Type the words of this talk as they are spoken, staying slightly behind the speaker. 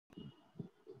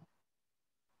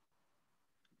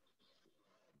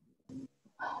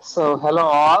So hello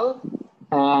all,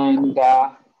 and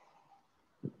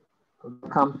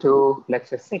welcome to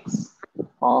lecture 6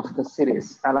 of the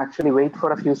series. I'll actually wait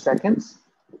for a few seconds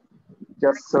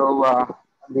just so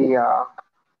we, uh,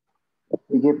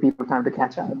 we give people time to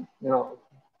catch up,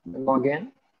 log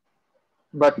in.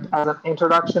 But as an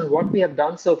introduction, what we have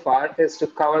done so far is to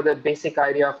cover the basic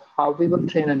idea of how we will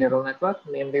train a neural network,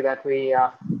 namely that we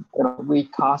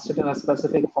cast it in a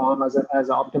specific form as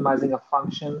optimizing a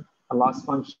function, a loss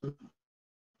function.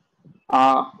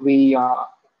 We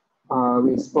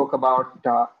spoke about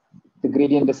the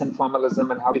gradient descent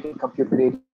formalism and how we can compute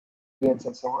gradients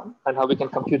and so on, and how we can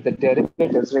compute the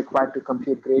derivatives required to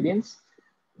compute gradients.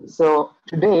 So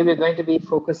today we're going to be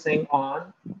focusing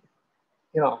on,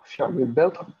 sure, we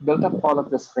built up all of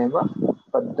this framework,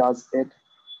 but does it,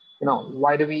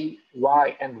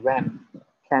 why and when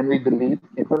can we believe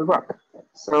it will work?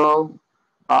 So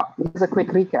here's a quick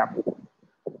recap.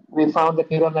 We found that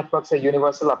neural networks are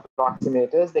universal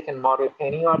approximators. They can model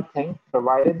any odd thing,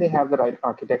 provided they have the right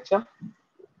architecture.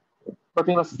 But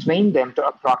we must train them to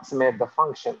approximate the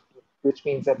function, which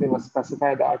means that we must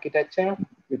specify the architecture,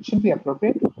 which should be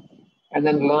appropriate, and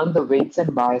then learn the weights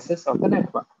and biases of the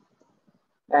network.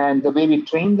 And the way we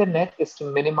train the net is to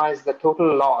minimize the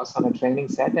total loss on a training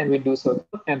set, and we do so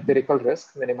through empirical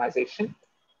risk minimization.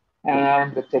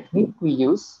 And the technique we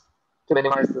use to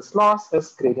minimize this loss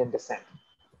is gradient descent.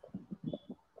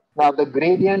 Now, the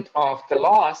gradient of the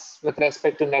loss with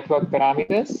respect to network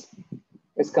parameters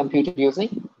is computed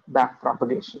using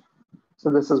back-propagation.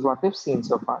 So this is what we've seen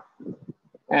so far.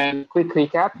 And quick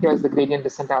recap, here's the gradient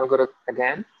descent algorithm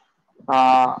again.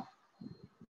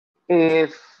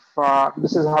 This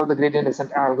is how the gradient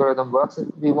descent algorithm works, if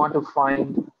we want to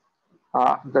find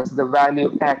the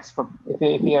value x, if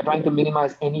we are trying to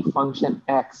minimize any function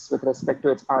x with respect to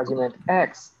its argument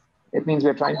x, it means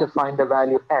we're trying to find the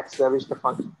value x at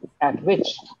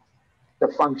which the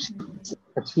function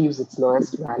achieves its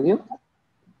lowest value.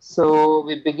 So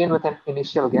we begin with an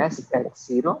initial guess at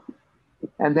 0,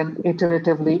 and then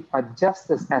iteratively adjust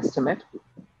this estimate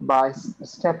by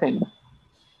stepping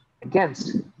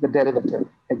against the derivative,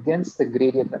 against the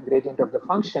gradient of the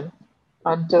function,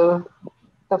 until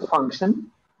the function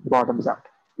bottoms out.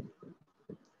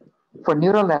 For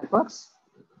neural networks,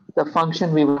 the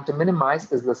function we want to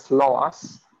minimize is this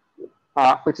loss,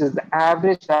 which is the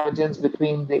average divergence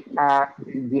between the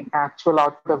actual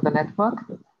output of the network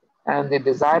and the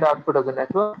desired output of the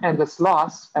network. And this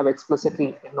loss, I've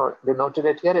explicitly denoted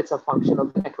it here, it's a function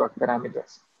of the network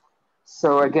parameters.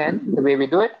 So again, the way we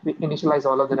do it, we initialize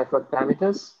all of the network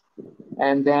parameters,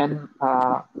 and then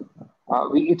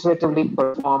we iteratively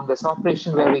perform this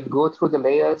operation where we go through the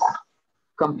layers,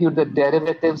 compute the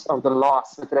derivatives of the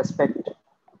loss with respect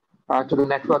to the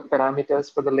network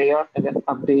parameters for the layer, and then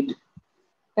update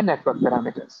the network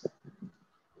parameters.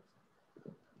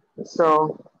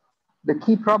 So the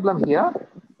key problem here,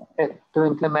 to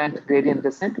implement gradient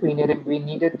descent, we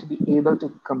needed to be able to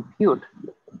compute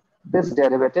this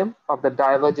derivative of the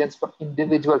divergence for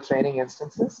individual training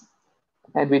instances.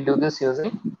 And we do this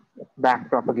using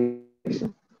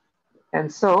back-propagation.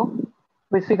 And so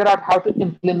we figure out how to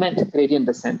implement gradient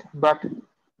descent, but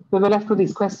we were left with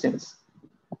these questions.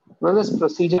 Will this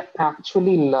procedure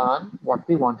actually learn what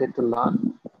we want it to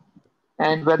learn?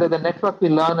 And whether the network we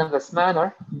learn in this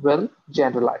manner will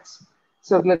generalize.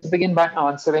 So let's begin by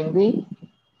answering the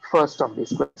first of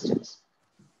these questions.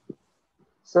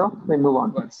 So we move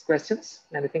onwards. Questions?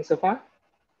 Anything so far?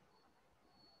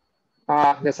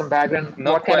 There's some background.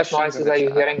 No what kind of noises are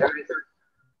you hearing, guys?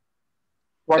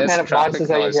 What kind of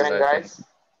noises are you hearing, guys?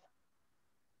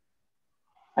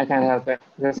 I can't help it.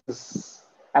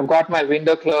 I've got my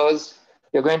window closed.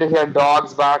 You're going to hear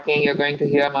dogs barking. You're going to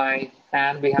hear my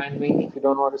fan behind me if you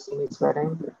don't want to see me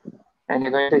sweating. And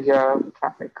you're going to hear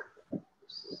traffic.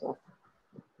 So,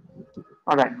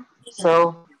 all right.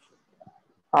 So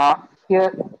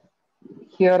here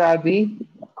are the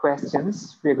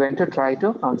questions we're going to try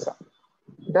to answer.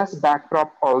 Does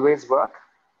backprop always work?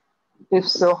 If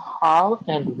so, how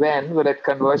and when will it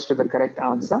converge to the correct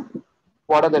answer?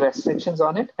 What are the restrictions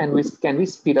on it? And can we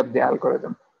speed up the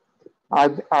algorithm? Are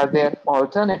there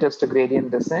alternatives to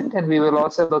gradient descent? And we will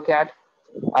also look at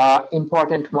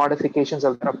important modifications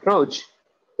of the approach,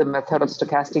 the method of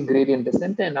stochastic gradient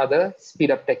descent, and other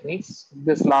speed up techniques.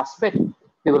 This last bit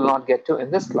we will not get to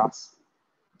in this class.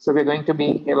 So we're going to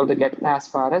be able to get as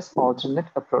far as alternate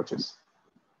approaches.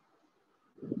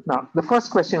 Now, the first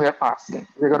question we're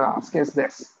going to ask is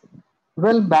this.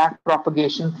 Will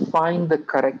backpropagation find the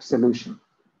correct solution?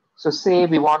 So say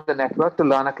we want the network to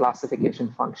learn a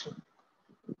classification function.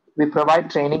 We provide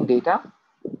training data,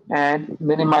 and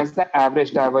minimize the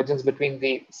average divergence between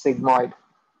the sigmoid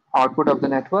output of the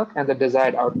network and the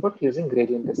desired output using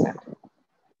gradient descent.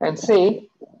 And say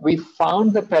we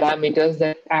found the parameters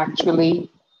that actually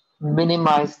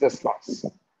minimize this loss.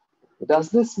 Does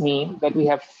this mean that we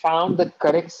have found the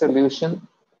correct solution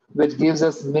which gives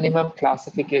us minimum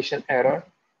classification error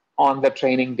on the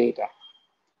training data?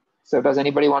 So does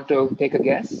anybody want to take a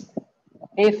guess?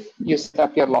 If you set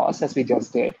up your loss, as we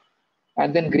just did,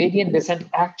 and then gradient descent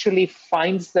actually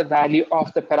finds the value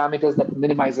of the parameters that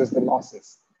minimizes the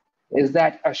losses, is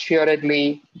that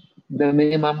assuredly the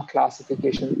minimum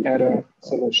classification error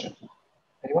solution?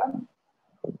 Anyone?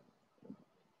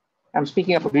 I'm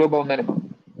speaking of a global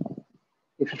minimum.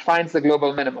 If it finds the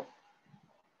global minimum.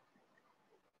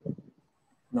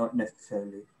 Not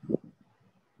necessarily.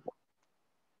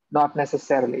 Not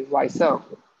necessarily. Why so?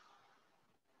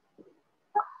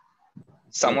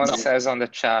 Someone says on the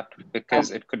chat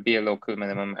because it could be a local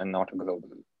minimum and not a global.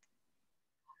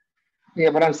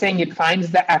 Yeah, but I'm saying it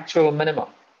finds the actual minimum,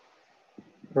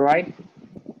 right?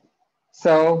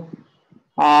 So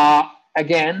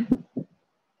again,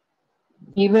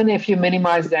 even if you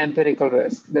minimize the empirical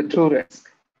risk, the true risk,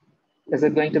 is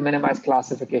it going to minimize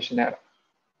classification error?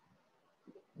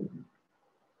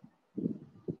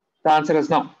 The answer is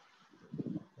no.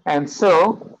 And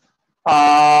so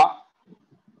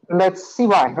let's see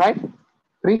why, right?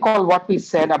 Recall what we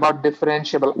said about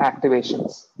differentiable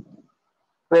activations.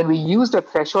 When we used a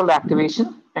threshold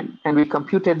activation and we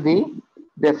computed the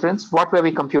difference, what were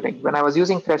we computing? When I was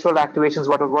using threshold activations,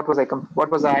 what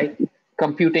was I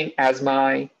computing as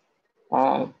my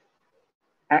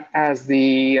as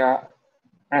the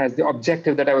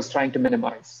objective that I was trying to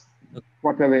minimize?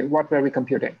 What were we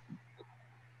computing?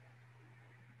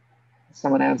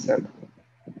 Someone answered.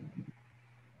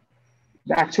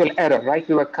 The actual error, right?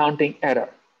 We were counting error.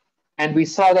 And we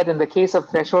saw that in the case of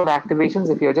threshold activations,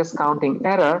 if you're just counting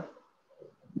error,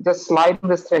 just sliding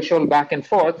this threshold back and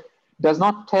forth does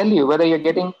not tell you whether you're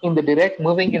getting in the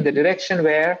moving in the direction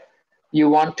where you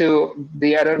want to,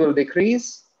 the error will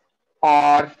decrease,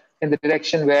 or in the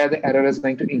direction where the error is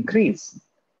going to increase.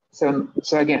 So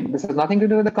again, this has nothing to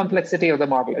do with the complexity of the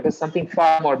model. It is something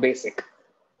far more basic.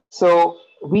 So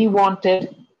we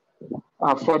wanted,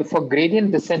 for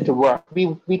gradient descent to work,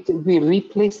 we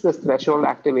replaced this threshold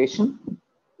activation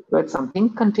with something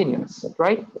continuous,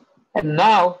 right? And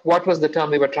now, what was the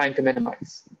term we were trying to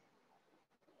minimize?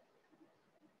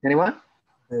 Anyone?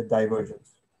 The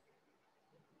divergence.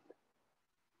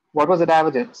 What was the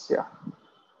divergence? Yeah.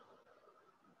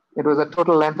 It was the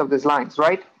total length of these lines,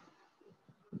 right?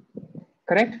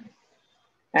 Correct?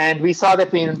 And we saw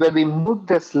that when we moved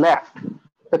this left,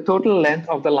 the total length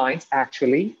of the lines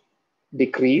actually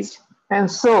decreased. And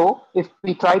so if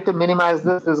we try to minimize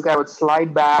this guy would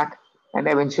slide back and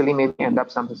eventually maybe end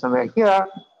up somewhere here.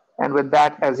 And with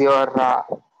that as your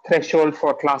threshold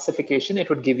for classification, it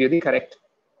would give you the correct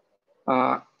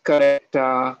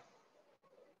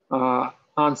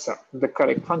answer, the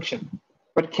correct function.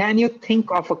 But can you think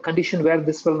of a condition where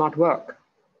this will not work?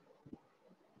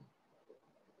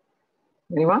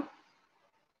 Anyone?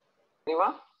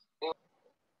 Anyone?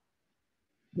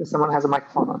 Someone has a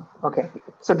microphone on. Okay.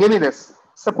 So give me this.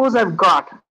 Suppose I've got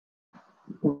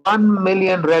 1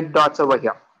 million red dots over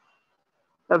here.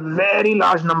 A very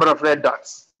large number of red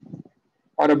dots,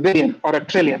 or a billion, or a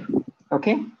trillion.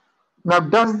 Okay. Now,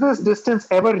 does this distance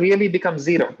ever really become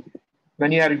zero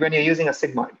when you're using a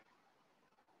sigmoid?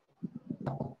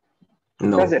 No.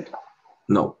 Does it?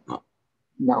 No.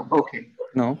 No. Okay.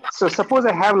 No. So suppose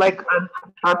I have like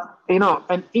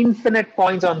an infinite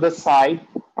points on this side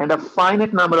and a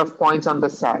finite number of points on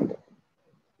this side.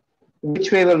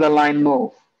 Which way will the line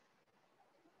move?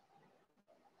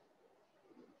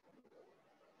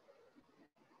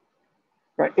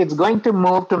 Right. It's going to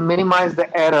move to minimize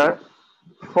the error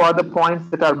for the points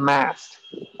that are masked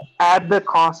at the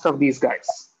cost of these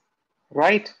guys,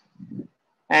 right?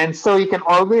 And so you can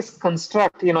always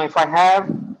construct, if I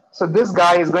have, so this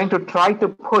guy is going to try to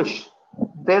push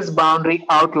this boundary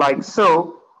out like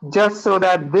so, just so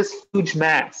that this huge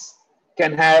mass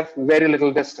can have very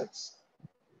little distance.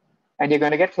 And you're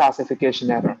going to get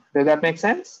classification error. Does that make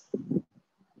sense?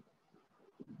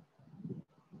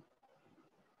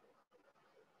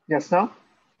 Yes, no?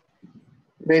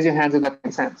 Raise your hands if that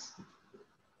makes sense.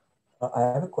 I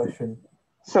have a question.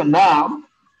 So now,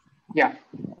 yeah.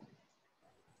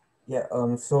 Yeah,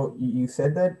 so you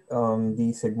said that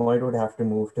the sigmoid would have to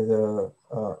move to the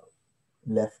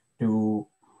left to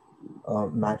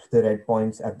match the red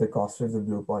points at the cost of the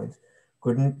blue points.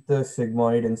 Couldn't the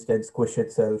sigmoid instead squish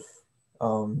itself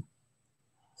so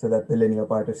that the linear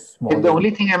part is smaller? The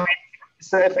only thing I meant,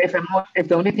 So if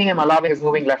the only thing I'm allowing is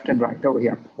moving left and right over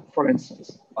here, for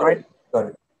instance, right? Got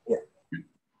it. Yeah.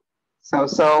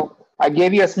 So I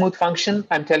gave you a smooth function.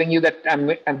 I'm telling you that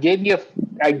I gave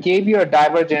you a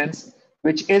divergence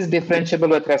which is differentiable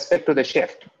with respect to the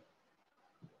shift,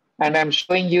 and I'm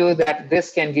showing you that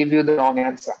this can give you the wrong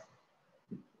answer,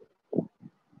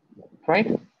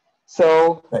 right?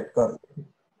 So Right. Got it.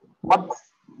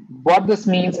 what this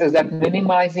means is that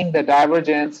minimizing the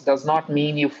divergence does not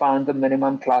mean you found the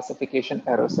minimum classification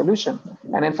error solution.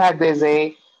 And in fact, there's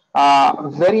a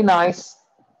very nice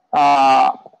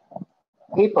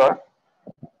paper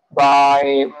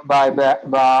by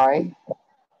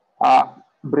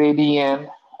Brady and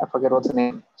I forget what's the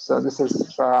name. So this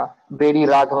is Brady,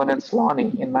 Raghavan, and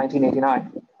Sloney in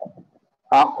 1989,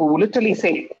 who literally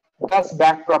say, does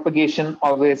backpropagation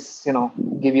always,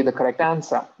 give you the correct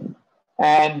answer?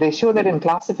 And they show that in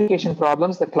classification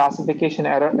problems, the classification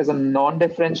error is a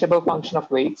non-differentiable function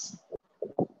of weights.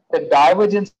 The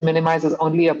divergence minimizes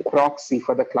only a proxy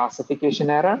for the classification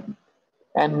error,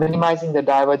 and minimizing the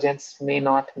divergence may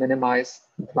not minimize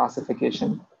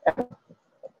classification error.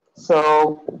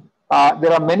 So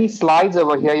there are many slides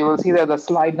over here. You will see that the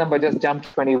slide number just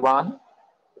jumped 21.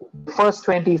 The first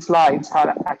 20 slides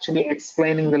are actually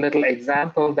explaining the little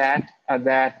example that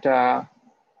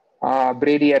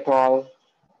Brady et al.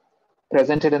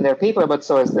 Presented in their paper, but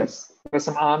so is this. There's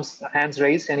some hands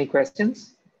raised. Any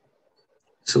questions?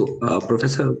 So,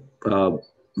 Professor,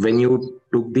 when you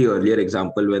took the earlier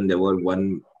example when there were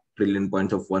 1 trillion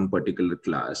points of one particular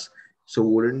class, so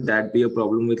wouldn't that be a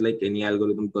problem with like any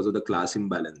algorithm because of the class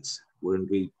imbalance?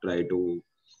 Wouldn't we try to?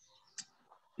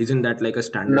 Isn't that like a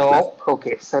standard? No. Class?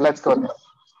 Okay, so let's go there.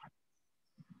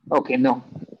 Okay, no.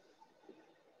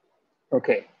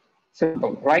 Okay,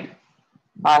 simple, right?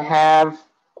 I have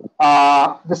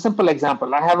the simple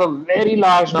example. I have a very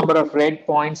large number of red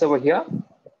points over here,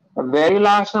 a very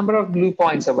large number of blue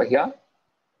points over here.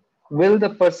 Will the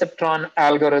perceptron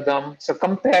algorithm, so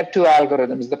compared to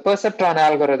algorithms, the perceptron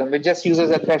algorithm, which just uses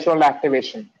a threshold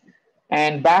activation,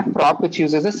 and Back-prop, which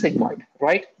uses a sigmoid,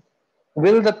 right?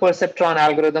 Will the perceptron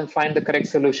algorithm find the correct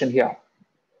solution here?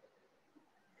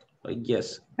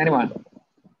 Yes. Anyone?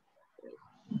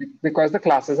 Because the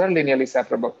classes are linearly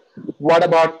separable. What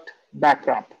about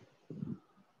Back-prop?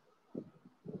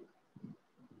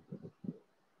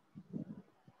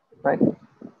 Right?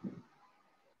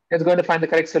 It's going to find the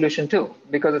correct solution too,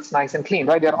 because it's nice and clean,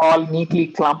 right? They're all neatly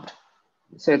clumped.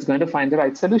 So it's going to find the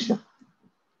right solution.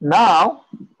 Now,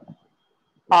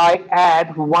 I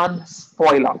add one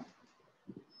spoiler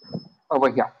over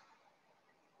here.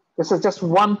 This is just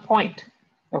 1 point,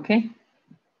 okay?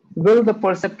 Will the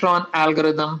perceptron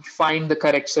algorithm find the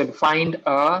correct, find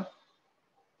a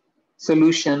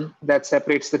solution that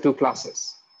separates the two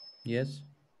classes? Yes.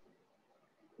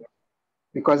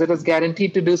 Because it is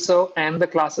guaranteed to do so, and the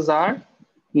classes are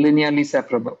linearly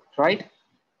separable, right?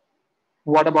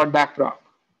 What about Back-prop?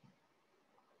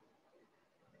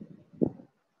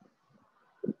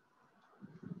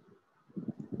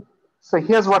 So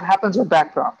here's what happens with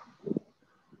Back-prop.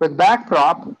 With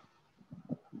Back-prop,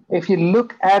 if you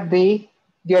look at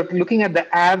you're looking at the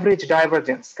average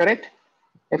divergence, correct?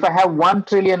 If I have 1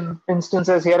 trillion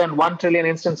instances here and 1 trillion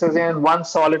instances here and one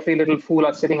solitary little fool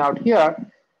are sitting out here,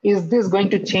 is this going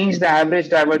to change the average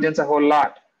divergence a whole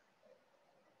lot?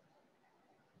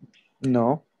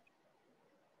 No.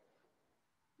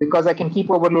 Because I can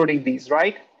keep overloading these,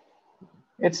 right?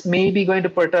 It's maybe going to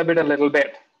perturb it a little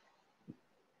bit.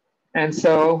 And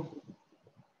so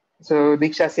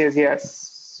Diksha says yes.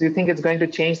 Do you think it's going to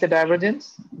change the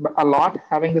divergence a lot,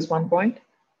 having this 1 point?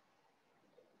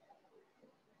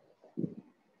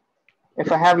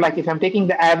 If I'm taking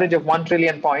the average of 1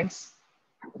 trillion points,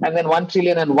 and then 1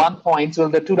 trillion and 1 points, will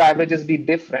the two averages be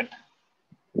different?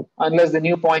 Unless the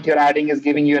new point you're adding is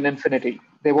giving you an infinity.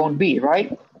 They won't be,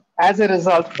 right? As a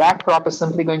result, Back-prop is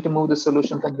simply going to move the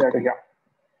solution from there to here.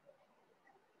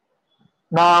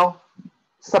 Now,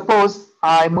 suppose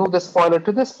I move the spoiler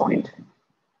to this point,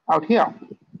 out here.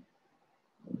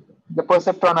 The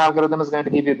perceptron algorithm is going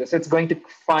to give you this. It's going to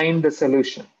find the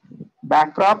solution.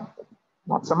 Back-prop,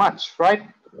 not so much, right?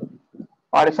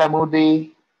 Or if I move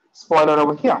the spoiler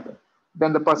over here,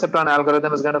 then the perceptron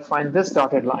algorithm is going to find this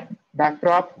dotted line.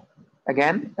 Back-prop,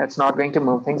 again, that's not going to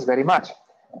move things very much.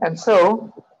 And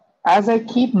so, as I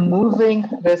keep moving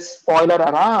this spoiler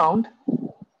around,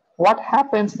 what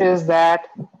happens is that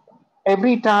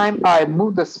every time I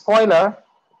move the spoiler,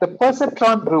 the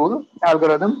perceptron rule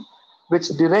algorithm, which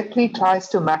directly tries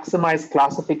to maximize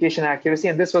classification accuracy,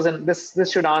 and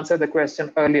this should answer the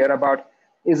question earlier about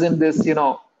isn't this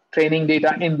training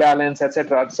data imbalance,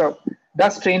 etc. So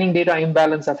Does training data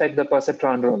imbalance affect the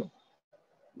perceptron rule?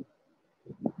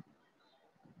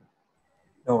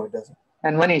 No, it doesn't.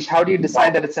 And Manish, how do you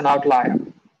decide that it's an outlier?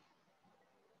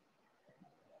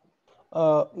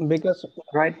 Because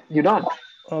Right? You don't.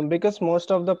 because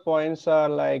most of the points are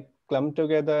like clumped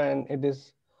together, and it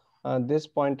is this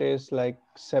point is like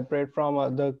separate from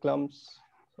other clumps.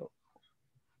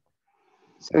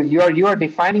 So you are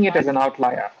defining it as an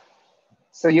outlier.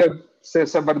 So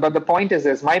but the point is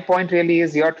this. My point really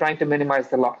is you're trying to minimize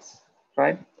the loss,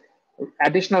 right?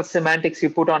 Additional semantics you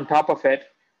put on top of it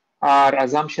are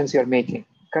assumptions you're making,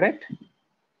 correct?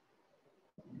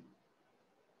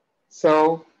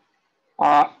 So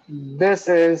this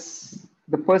is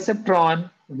the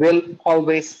perceptron will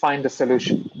always find the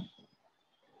solution,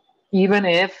 even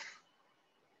if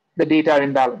the data are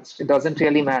imbalanced. It doesn't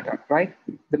really matter, right?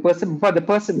 But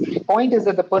the point is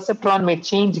that the perceptron may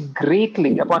change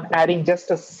greatly upon adding just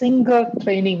a single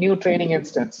new training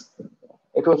instance.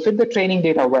 It will fit the training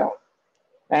data well,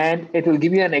 and it will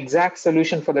give you an exact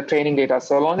solution for the training data,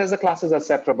 so long as the classes are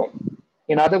separable.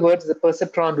 In other words, the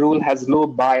perceptron rule has low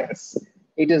bias.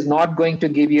 It is not going to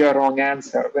give you a wrong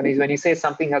answer. When you say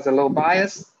something has a low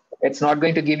bias, it's not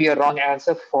going to give you a wrong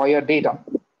answer for your data.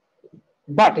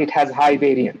 But it has high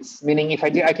variance, meaning if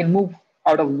I can move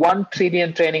out of 1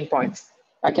 trillion training points,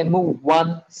 I can move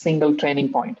one single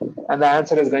training point, and the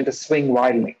answer is going to swing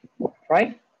wildly,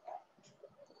 right?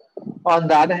 On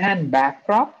the other hand,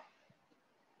 Back-prop,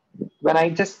 when I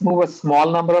just move a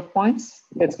small number of points,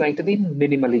 it's going to be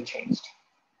minimally changed.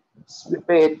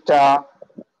 It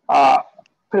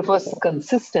prefers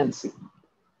consistency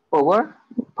over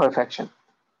perfection.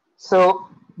 So,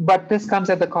 but this comes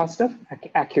at the cost of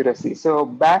accuracy. So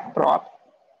Back-prop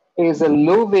is a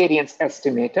low variance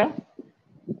estimator,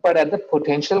 but at the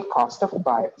potential cost of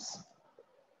bias.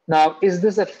 Now, is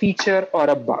this a feature or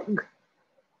a bug?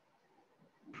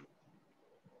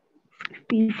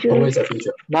 Feature. Always a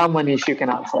feature. Now, Manish, you can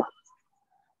answer.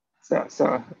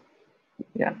 So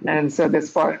yeah, and so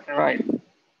this part, right?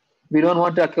 We don't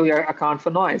want to account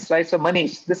for noise, right? So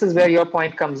Manish, this is where your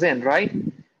point comes in, right?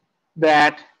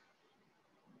 That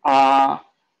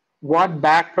what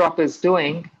Back-prop is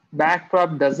doing,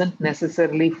 Back-prop doesn't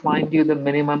necessarily find you the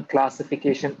minimum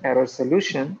classification error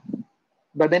solution,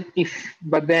 but then it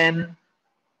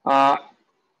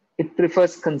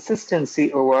prefers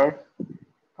consistency over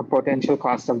a potential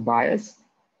cost of bias.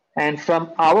 And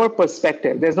from our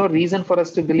perspective, there's no reason for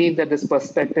us to believe that this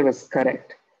perspective is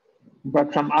correct.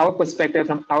 But from our perspective,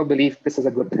 from our belief, this is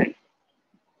a good thing.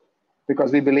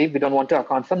 Because we believe we don't want to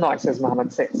account for noise, as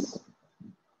Mohammed says.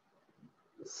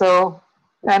 So,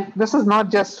 and this is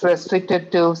not just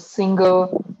restricted to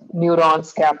single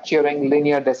neurons capturing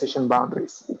linear decision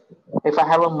boundaries. If I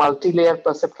have a multi-layer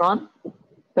perceptron,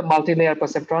 the multi-layer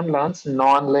perceptron learns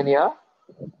non-linear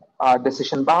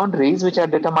decision boundaries, which are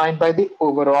determined by the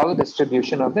overall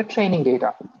distribution of the training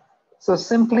data. So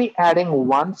simply adding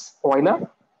one spoiler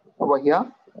over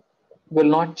here will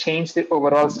not change the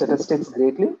overall statistics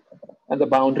greatly, and the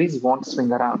boundaries won't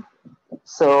swing around.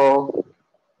 So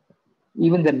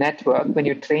even the network, when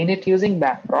you train it using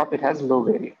Back-prop, it has low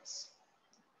variance.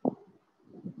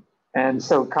 And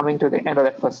so coming to the end of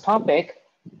that first topic,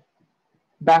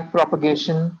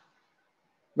 backpropagation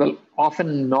will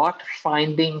often not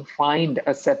find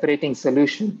a separating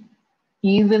solution,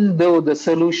 even though the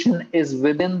solution is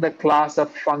within the class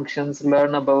of functions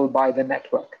learnable by the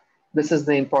network. This is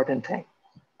the important thing.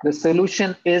 The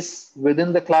solution is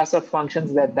within the class of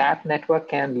functions that network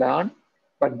can learn,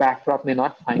 but Back-prop may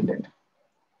not find it.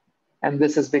 And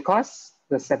this is because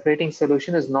the separating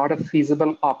solution is not a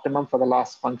feasible optimum for the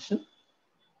last function.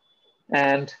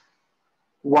 And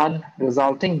one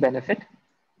resulting benefit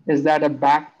is that a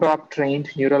Back-prop trained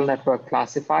neural network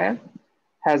classifier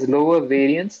has lower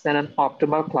variance than an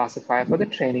optimal classifier for the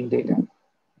training data.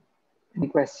 Any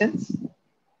questions?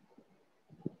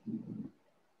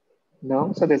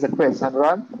 No? So there's a quiz,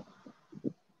 Anurag?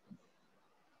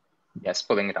 Yes,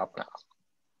 pulling it up now.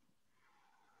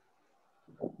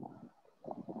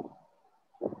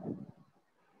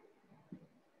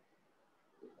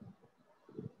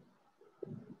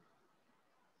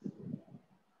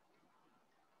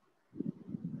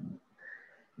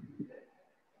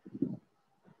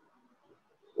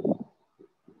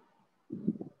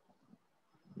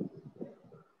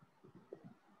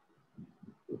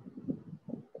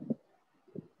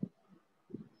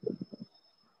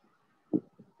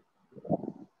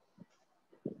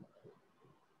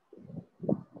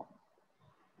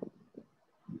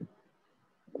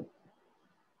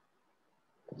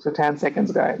 So 10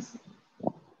 seconds, guys.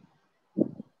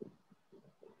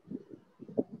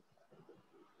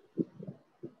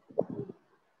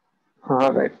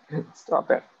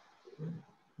 Stop it.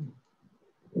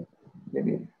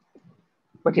 Maybe.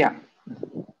 But yeah,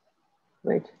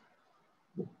 right.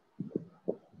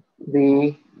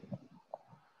 The,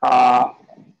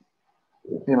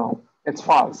 it's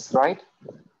false, right?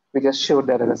 We just showed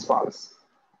that it is false.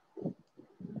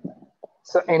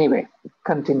 So anyway,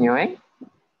 continuing,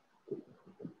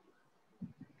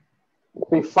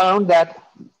 we found that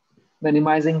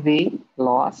minimizing the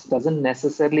loss doesn't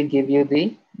necessarily give you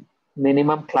the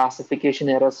minimum classification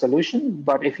error solution,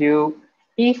 but if you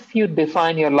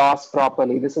define your loss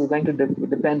properly, this is going to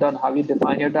depend on how you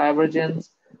define your divergence,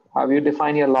 how you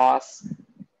define your loss,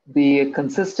 the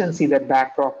consistency that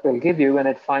Back-prop will give you when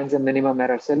it finds a minimum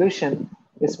error solution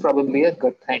is probably a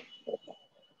good thing.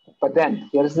 But then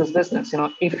here's this business,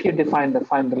 if you define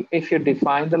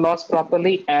the loss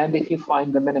properly and if you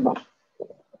find the minimum,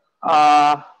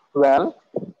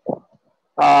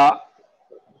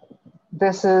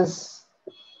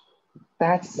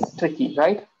 that's tricky,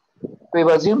 right? We've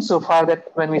assumed so far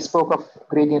that when we spoke of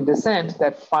gradient descent,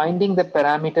 that finding the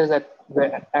parameters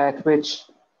at which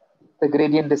the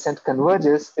gradient descent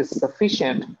converges is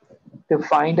sufficient to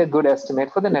find a good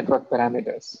estimate for the network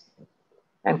parameters.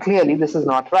 And clearly this is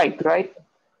not right?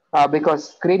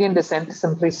 Because gradient descent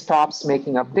simply stops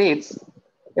making updates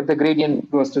if the gradient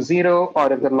goes to 0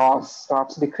 or if the loss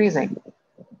stops decreasing.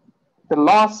 The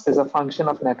loss is a function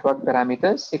of network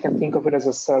parameters. You can think of it as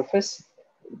a surface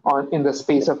in the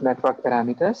space of network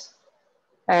parameters.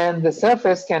 And the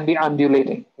surface can be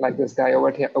undulating, like this guy over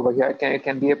here. It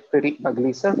can be a pretty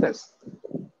ugly surface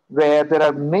where there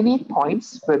are many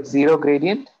points with 0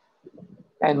 gradient,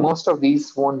 and most of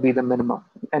these won't be the minimum.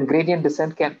 And gradient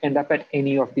descent can end up at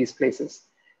any of these places.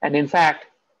 And in fact,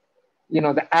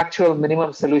 the actual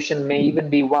minimum solution may even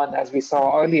be one, as we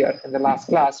saw earlier in the last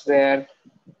class, where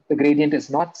the gradient is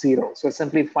not 0. So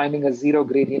simply finding a 0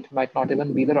 gradient might not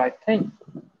even be the right thing.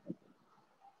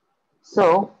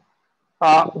 So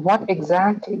what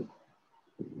exactly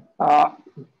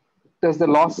does the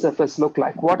loss surface look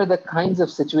like? What are the kinds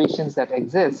of situations that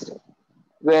exist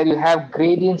where you have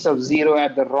gradients of 0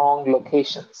 at the wrong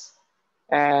locations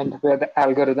and where the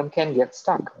algorithm can get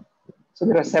stuck? So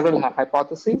there are several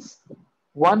hypotheses.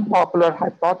 One popular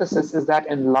hypothesis is that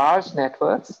in large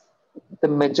networks, the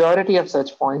majority of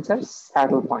such points are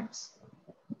saddle points.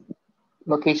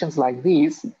 Locations like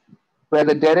these, where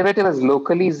the derivative is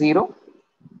locally 0,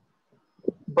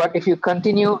 but if you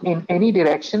continue in any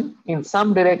direction, in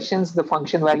some directions, the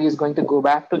function value is going to go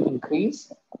back to increase.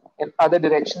 In other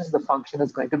directions, the function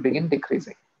is going to begin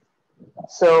decreasing.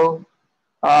 So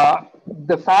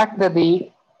the fact that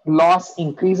the loss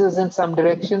increases in some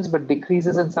directions but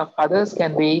decreases in some others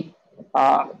can be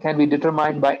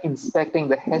determined by inspecting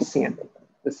the Hessian,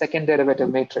 the second derivative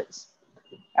matrix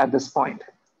at this point.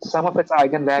 Some of its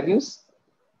eigenvalues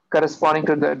corresponding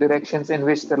to the directions in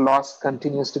which the loss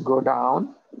continues to go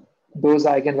down, those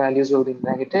eigenvalues will be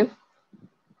negative,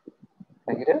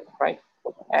 right?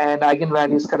 And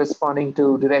eigenvalues corresponding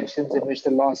to directions in which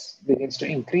the loss begins to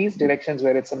increase, directions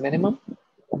where it's a minimum,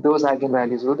 those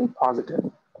eigenvalues will be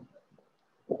positive.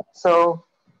 So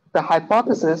the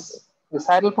hypothesis, the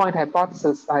saddle point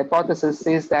hypothesis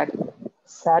says that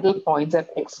saddle points are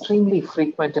extremely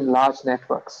frequent in large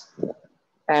networks,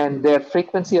 and their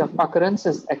frequency of occurrence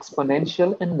is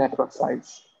exponential in network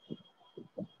size.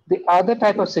 The other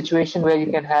type of situation where you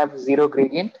can have 0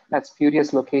 gradient, that's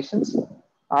spurious locations,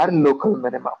 are local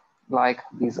minima, like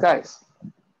these guys.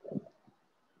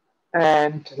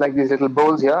 And like these little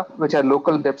bowls here, which are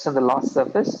local dips in the loss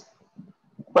surface,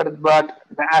 but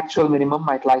the actual minimum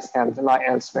might lie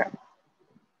elsewhere.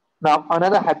 Now,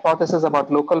 another hypothesis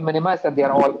about local minima is that they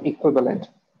are all equivalent,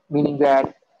 meaning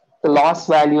that the loss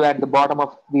value at the bottom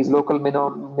of these local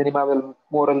minima will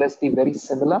more or less be very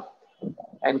similar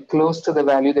and close to the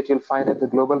value that you'll find at the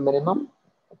global minimum.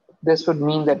 This would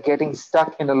mean that getting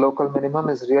stuck in a local minimum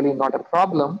is really not a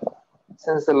problem,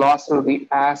 since the loss will be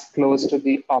as close to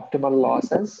the optimal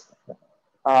loss as,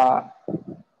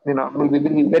 will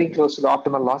be very close to the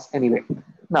optimal loss anyway.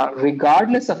 Now,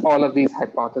 regardless of all of these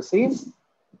hypotheses,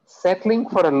 settling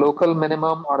for a local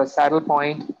minimum or a saddle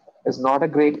point is not a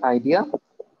great idea.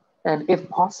 And if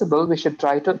possible, we should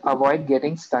try to avoid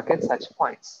getting stuck at such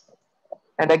points.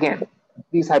 And again,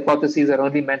 these hypotheses are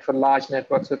only meant for large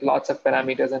networks with lots of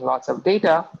parameters and lots of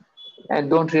data, and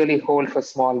don't really hold for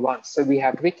small ones. So we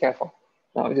have to be careful.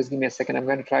 Now, just give me a second. I'm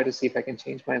going to try to see if I can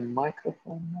change my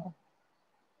microphone now.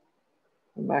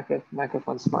 The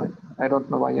microphone's fine. I don't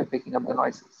know why you're picking up the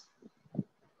noises.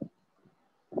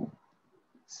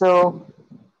 So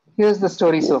here's the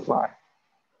story so far.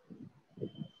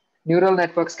 Neural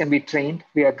networks can be trained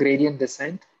via gradient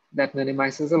descent that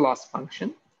minimizes the loss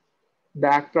function.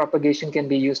 Backpropagation can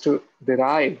be used to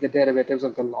derive the derivatives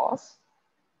of the loss.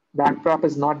 Backprop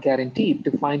is not guaranteed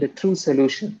to find a true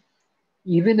solution,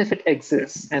 even if it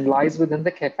exists and lies within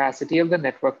the capacity of the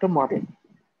network to model.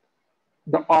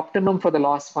 The optimum for the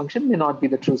loss function may not be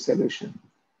the true solution.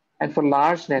 And for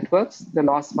large networks, the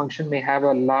loss function may have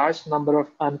a large number of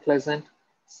unpleasant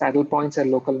saddle points at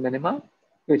local minima,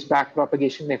 which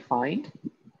backpropagation may find,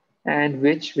 and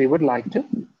which we would like to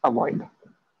avoid.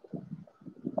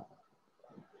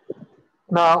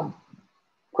 Now,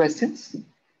 questions?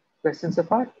 Questions so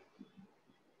far?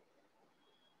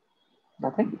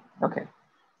 Nothing? Okay.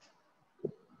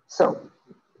 So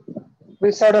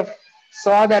we sort of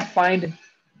saw that finding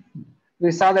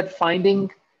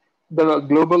the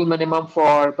global minimum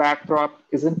for backprop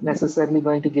isn't necessarily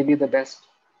going to give you the best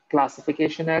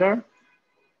classification error.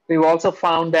 We've also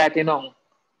found that,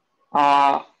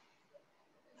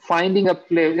 finding a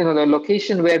place, the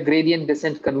location where gradient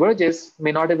descent converges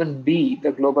may not even be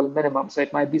the global minimum. So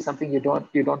it might be something you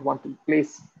don't want to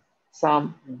place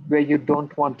some where you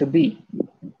don't want to be.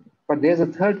 But there's a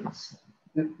third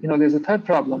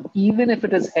problem. Even if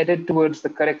it is headed towards the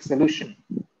correct solution,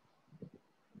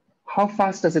 how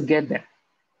fast does it get there?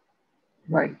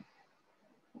 Right?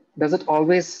 Does it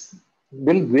always,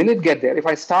 will it get there? If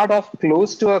I start off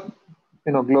close to a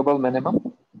global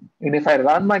minimum, and if I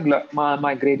run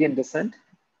my gradient descent,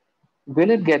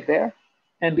 will it get there?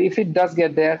 And if it does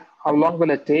get there, how long will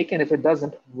it take? And if it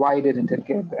doesn't, why didn't it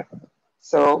get there?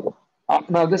 So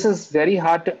now this is very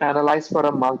hard to analyze for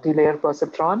a multi-layer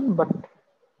perceptron, but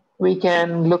we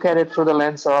can look at it through the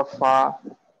lens of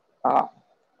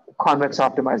convex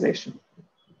optimization.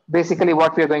 Basically,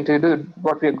 what we are going to do,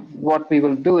 what we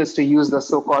will do is to use the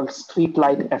so-called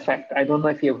streetlight effect. I don't know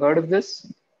if you've heard of this.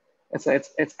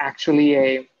 It's actually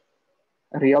a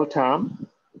real term.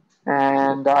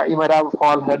 And you might have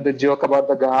all heard the joke about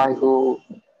the guy who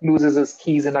loses his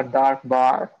keys in a dark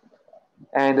bar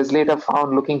and is later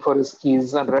found looking for his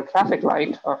keys under a traffic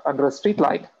light or under a street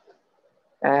light.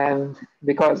 And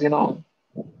because,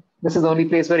 this is the only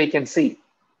place where he can see.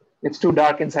 It's too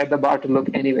dark inside the bar to look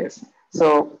anyways.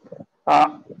 So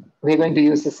we're going to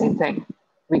use the same thing.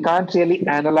 We can't really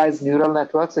analyze neural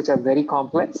networks, which are very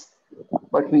complex,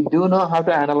 but we do know how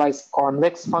to analyze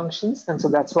convex functions. And so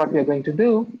that's what we're going to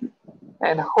do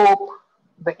and hope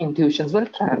the intuitions will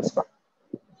transfer.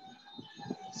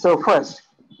 So first,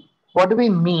 what do we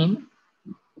mean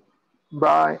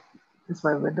by, is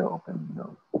my window open?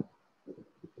 No.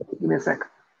 Give me a sec.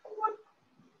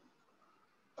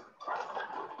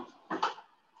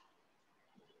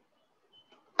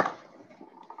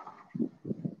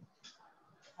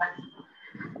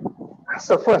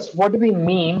 So first, what do we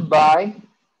mean by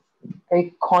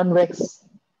a convex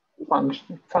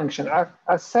function?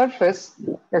 A surface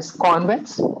is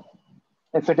convex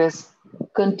if it is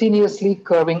continuously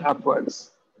curving upwards,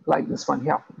 like this one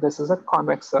here. This is a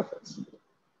convex surface,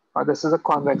 or this is a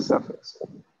convex surface.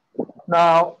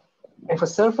 Now, if a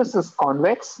surface is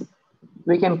convex,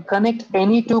 we can connect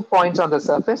any 2 points on the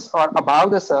surface or above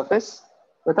the surface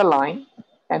with a line,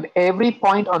 and every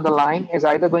point on the line is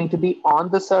either going to be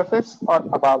on the surface or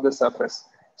above the surface.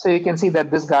 So you can see that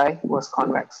this guy was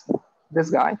convex. This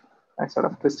guy, I sort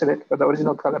of twisted it, but the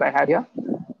original color I had here,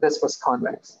 this was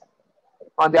convex.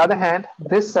 On the other hand,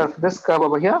 this curve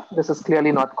over here, this is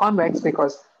clearly not convex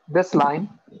because this line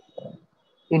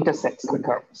intersects the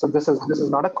curve. So this is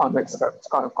not a convex curve. It's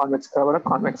called a convex curve or a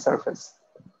convex surface.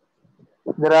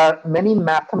 There are many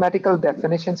mathematical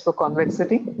definitions for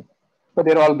convexity, but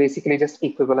they're all basically just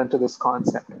equivalent to this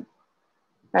concept.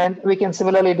 And we can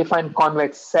similarly define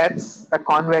convex sets. A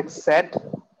convex set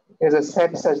is a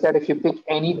set such that if you pick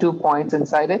any 2 points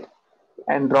inside it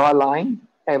and draw a line,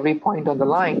 every point on the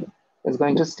line is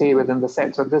going to stay within the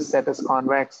set. So this set is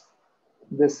convex,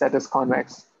 this set is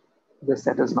convex, this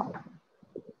set is not.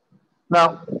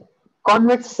 Now,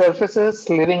 convex surfaces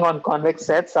living on convex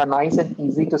sets are nice and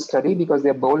easy to study because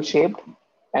they're bowl-shaped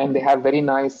and they have very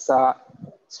nice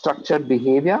structured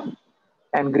behavior.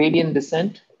 And gradient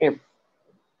descent,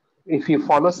 if you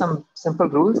follow some simple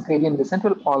rules, gradient descent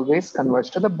will always converge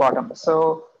to the bottom.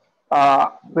 So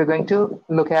we're going to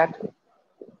look at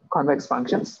convex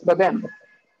functions. But then,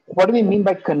 what do we mean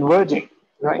by converging,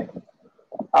 right?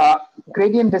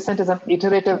 Gradient descent is an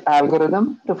iterative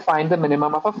algorithm to find the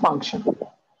minimum of a function.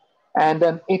 And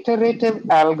an iterative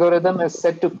algorithm is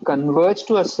said to converge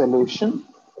to a solution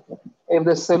if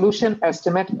the solution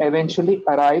estimate eventually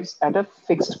arrives at a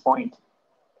fixed point,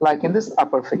 like in this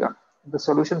upper figure. The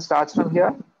solution starts from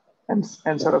here and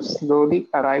sort of slowly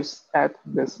arrives at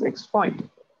this fixed point.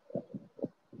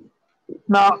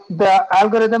 Now, the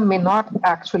algorithm may not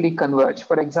actually converge.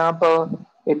 For example,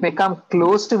 It may come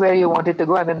close to where you want it to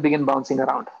go and then begin bouncing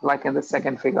around, like in the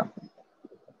second figure.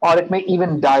 Or it may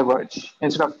even diverge.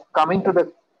 Instead of coming to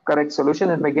the correct solution,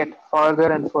 it may get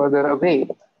further and further away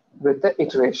with the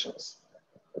iterations.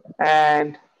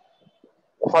 And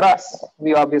for us,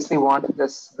 we obviously want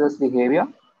this behavior.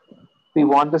 We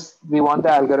want the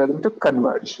algorithm to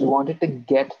converge. We want it to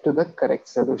get to the correct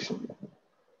solution.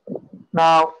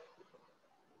 Now,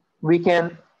 we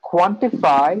can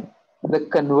quantify the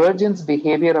convergence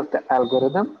behavior of the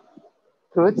algorithm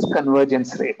through its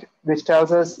convergence rate, which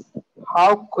tells us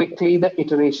how quickly the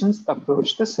iterations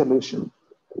approach the solution.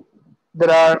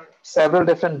 There are several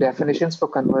different definitions for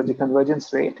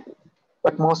convergence rate,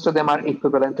 but most of them are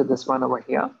equivalent to this one over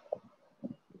here,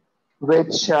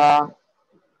 which tells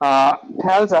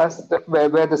us that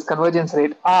where this convergence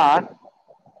rate R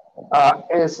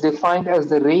is defined as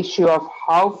the ratio of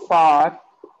how far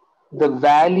the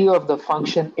value of the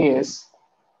function is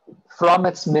from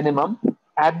its minimum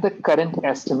at the current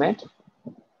estimate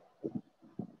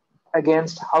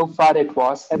against how far it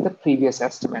was at the previous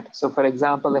estimate. So for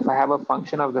example, if I have a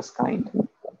function of this kind,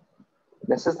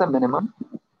 this is the minimum,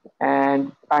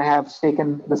 and I have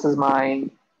taken, this is my,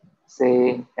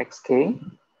 say, xk,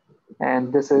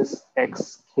 and this is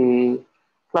xk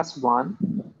plus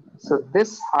 1. So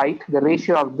this height, the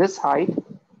ratio of this height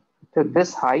to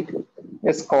this height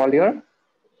is called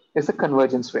is the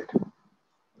convergence rate.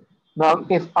 Now,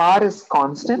 if R is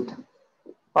constant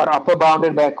or upper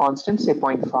bounded by a constant, say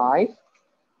 0.5,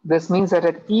 this means that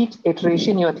at each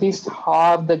iteration, you at least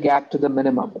halve the gap to the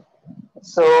minimum.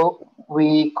 So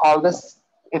we call this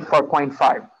if for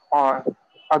 0.5, or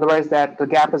otherwise that the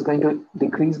gap is going to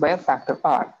decrease by a factor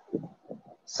R.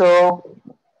 So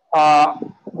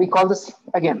we call this,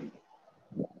 again,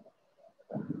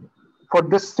 for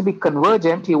this to be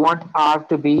convergent, you want R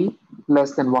to be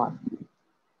less than 1.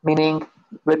 Meaning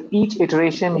with each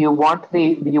iteration, you want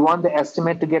the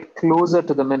estimate to get closer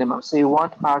to the minimum. So you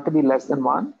want R to be less than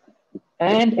 1.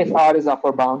 And if R is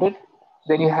upper bounded,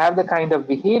 then you have the kind of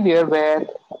behavior where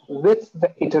with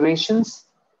the iterations,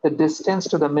 the distance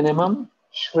to the minimum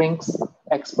shrinks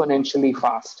exponentially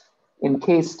fast. In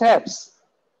k steps,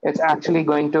 it's actually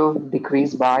going to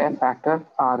decrease by a factor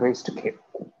R raised to k.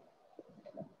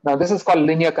 Now this is called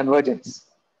linear convergence.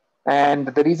 And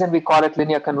the reason we call it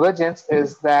linear convergence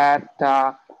is that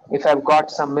if I've got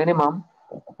some minimum,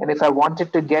 and if I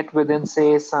wanted to get within,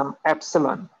 say, some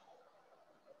epsilon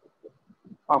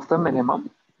of the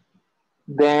minimum,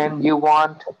 then you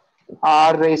want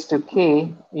R raised to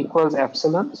k equals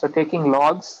epsilon. So taking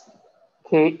logs,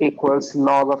 k equals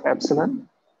log of epsilon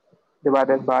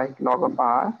divided by log of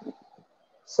R.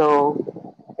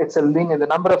 So it's a linear, the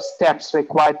number of steps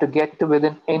required to get to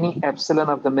within any epsilon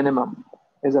of the minimum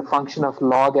is a function of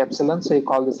log epsilon. So you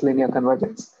call this linear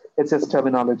convergence. It's just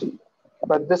terminology.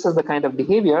 But this is the kind of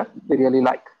behavior we really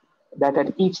like, that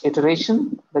at each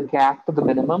iteration, the gap to the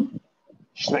minimum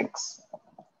shrinks.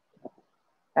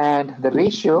 And the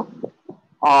ratio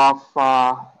of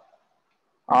how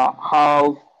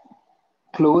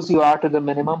close you are to the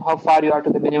minimum, how far you are to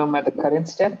the minimum at the current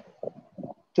step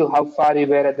to how far you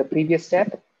were at the previous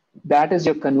step, that is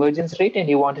your convergence rate, and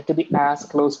you want it to be as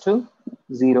close to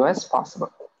 0 as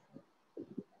possible.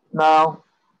 Now,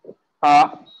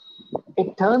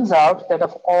 it turns out that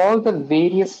of all the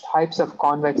various types of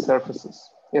convex surfaces,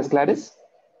 yes, Gladys?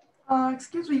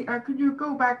 Excuse me, could you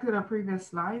go back to the previous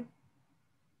slide?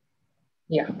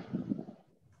 Yeah.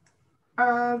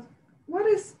 What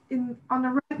is on the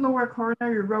right lower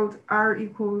corner, you wrote R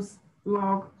equals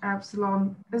log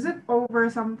epsilon. Is it over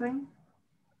something?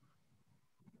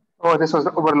 Oh, this was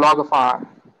over log of R.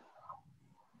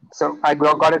 So I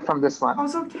got it from this one.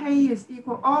 Also, K is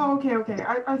equal. Oh, okay, okay.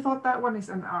 I thought that one is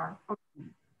an R. Okay.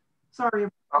 Sorry.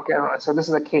 Okay, so this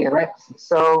is a K, right?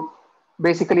 So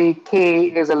basically, K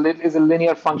is a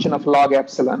linear function of log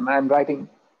epsilon. I'm writing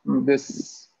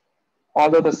this,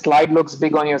 although the slide looks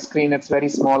big on your screen, it's very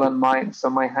small on mine. So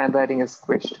my handwriting is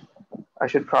squished. I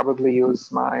should probably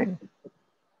use my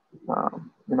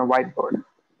whiteboard.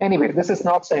 Anyway, this is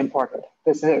not so important.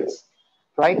 This is,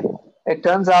 right? It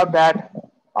turns out that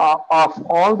of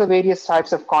all the various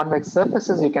types of convex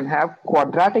surfaces, you can have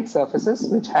quadratic surfaces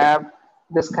which have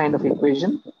this kind of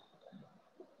equation.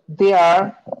 They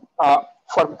are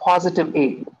for positive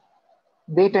A.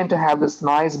 They tend to have this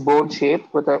nice bold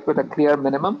shape with a clear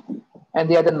minimum, and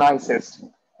they are the nicest.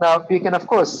 Now, you can, of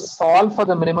course, solve for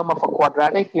the minimum of a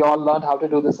quadratic. You all learned how to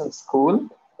do this in school.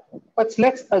 But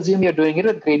let's assume you're doing it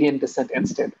with gradient descent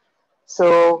instead.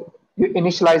 So you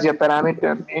initialize your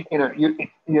parameter,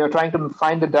 you're trying to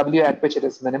find the W at which it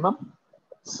is minimum.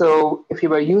 So if you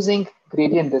were using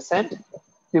gradient descent,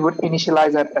 we would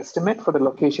initialize our estimate for the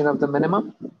location of the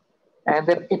minimum, and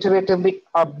then iteratively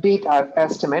update our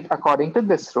estimate according to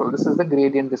this rule. This is the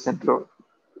gradient descent rule.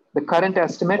 The current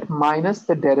estimate minus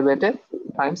the derivative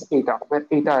times eta, where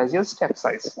eta is your step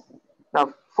size.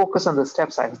 Now focus on the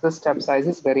step size. This step size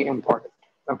is very important.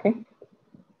 Okay.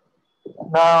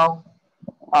 Now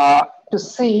to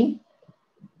see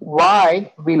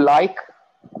why we like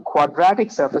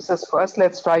quadratic surfaces, first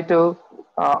let's try to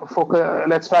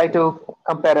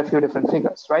compare a few different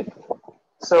figures, right?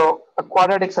 So a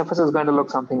quadratic surface is going to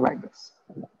look something like this.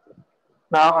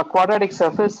 Now a quadratic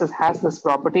surface has this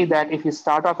property that if you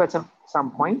start off at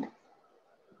some point,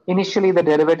 initially the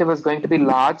derivative is going to be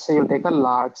large, so you'll take a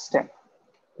large step.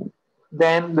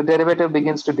 Then the derivative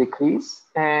begins to decrease,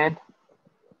 and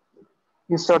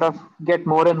you sort of get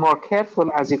more and more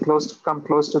careful as you come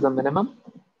close to the minimum,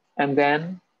 and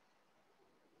then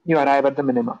you arrive at the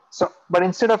minimum. So, but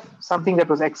instead of something that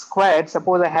was x squared,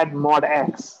 suppose I had mod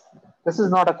x. This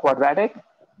is not a quadratic.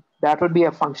 That would be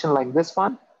a function like this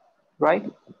one, right?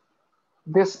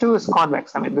 This too is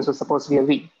convex. I mean, this was supposed to be a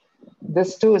v.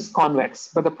 This too is convex.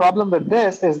 But the problem with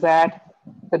this is that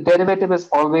the derivative is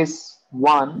always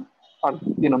 1, or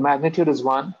magnitude is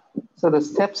 1. So the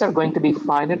steps are going to be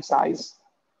finite size,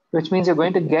 which means you're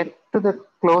going to get to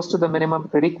close to the minimum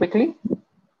pretty quickly.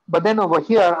 But then over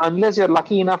here, unless you're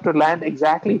lucky enough to land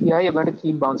exactly here, you're going to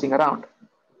keep bouncing around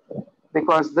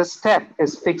because this step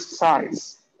is fixed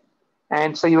size.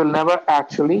 And so you will never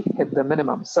actually hit the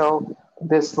minimum. So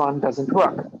this one doesn't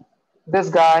work. This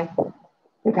guy,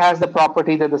 it has the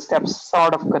property that the steps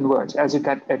sort of converge as you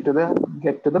get to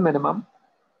the minimum,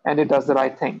 and it does the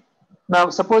right thing. Now,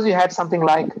 suppose you had something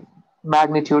like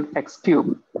magnitude x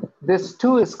cubed. This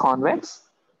too is convex,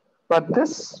 but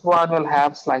this one will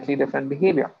have slightly different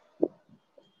behavior.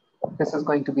 This is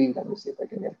going to be, let me see if I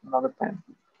can get another pen.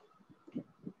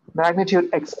 Magnitude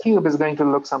x cubed is going to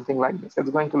look something like this. It's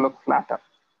going to look flatter.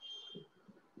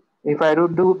 If I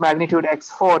do magnitude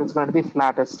x4, it's going to be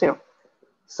flatter still.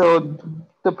 So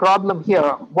the problem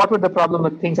here, what would the problem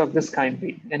with things of this kind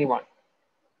be? Anyone?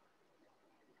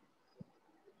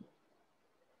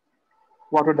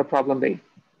 What would the problem be?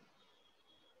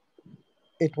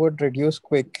 It would reduce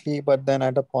quickly, but then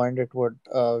at a point it would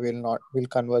will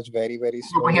converge very, very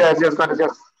slowly. Here, it's just going to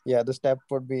yeah, the step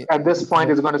would be at this point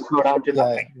it's going to slow down to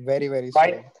nothing. Very, very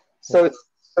right? slow.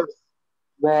 So it's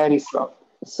very slow.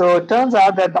 So it turns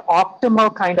out that the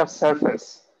optimal kind of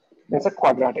surface is a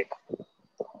quadratic.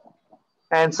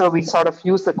 And so we sort of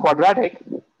use the quadratic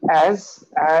as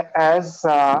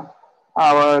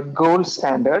our gold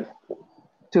standard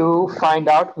to find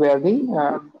out where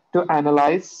to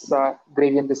analyze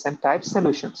gradient descent type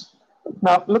solutions.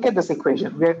 Now look at this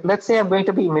equation. Let's say I'm going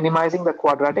to be minimizing the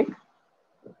quadratic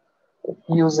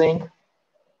using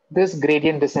this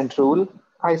gradient descent rule.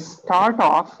 I start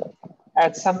off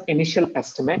at some initial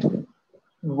estimate.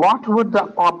 What would the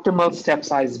optimal step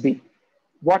size be?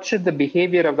 What should the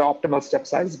behavior of the optimal step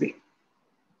size be?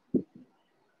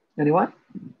 Anyone?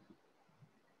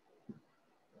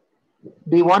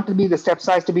 Do you want the step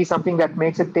size to be something that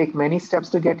makes it take many steps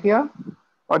to get here?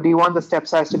 Or do you want the step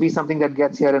size to be something that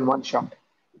gets here in one shot?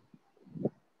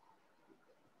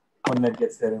 One that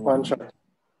gets there in one shot.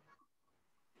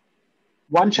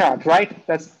 One shot, right?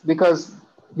 That's because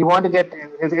you want to get,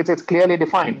 it's clearly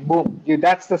defined. Boom,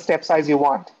 that's the step size you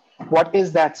want. What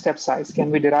is that step size?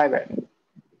 Can we derive it?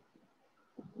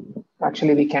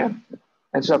 Actually, we can.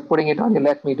 Instead of putting it on you,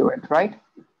 let me do it, right?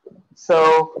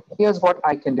 So here's what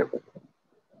I can do.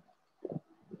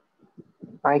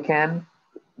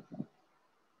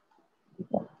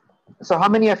 So how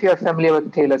many of you are familiar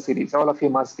with Taylor series? All of you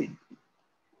must be.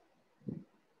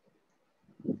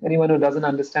 Anyone who doesn't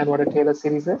understand what a Taylor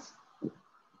series is?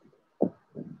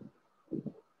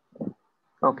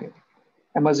 Okay,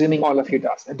 I'm assuming all of you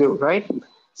do, right?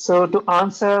 So to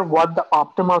answer what the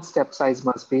optimal step size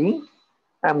must be,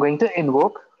 I'm going to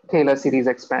invoke Taylor series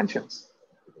expansions.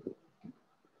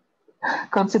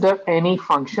 Consider any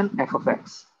function f of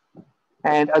x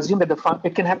and assume that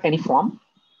it can have any form,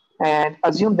 and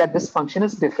assume that this function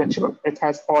is differentiable. It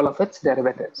has all of its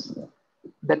derivatives.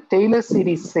 The Taylor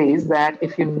series says that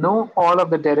if you know all of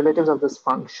the derivatives of this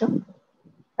function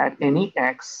at any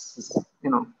x,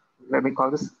 let me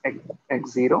call this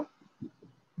x0,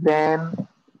 then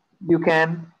you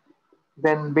can,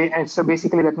 so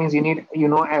basically that means you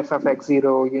know f of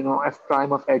x0, you know f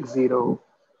prime of x0,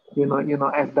 you know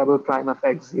f double prime of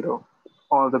x0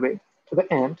 all the way to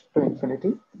the end, to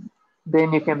infinity.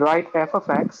 Then you can write f of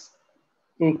x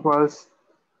equals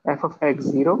f of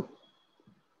x0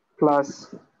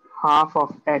 plus half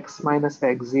of x minus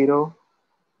x0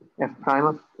 f prime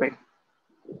of,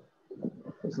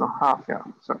 There's no half here.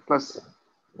 So plus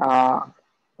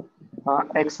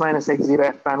x minus x0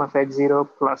 f prime of x0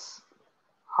 plus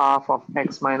half of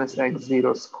x minus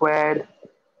x0 squared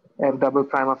f double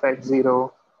prime of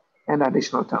x0 and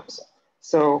additional terms.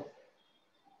 So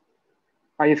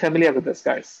are you familiar with this,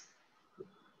 guys?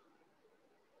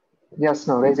 Yes,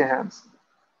 no, raise your hands.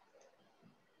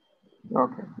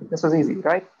 Okay, this was easy,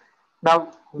 right?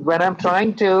 Now, when I'm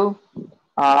trying to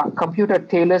compute a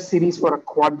Taylor series for a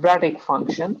quadratic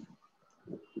function,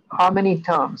 how many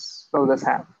terms will this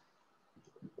have?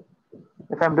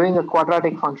 If I'm doing a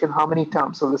quadratic function, how many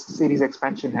terms will this series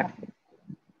expansion have?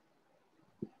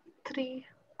 3.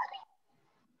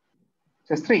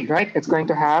 Just 3, right? It's going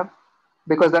to have,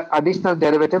 because the additional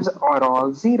derivatives are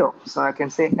all 0. So I can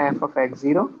say f of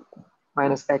x0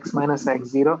 minus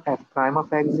x0 f prime of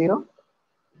x0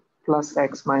 plus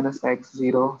x minus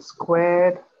x0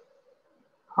 squared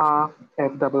half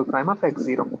f double prime of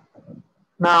x0.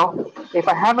 Now, if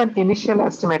I have an initial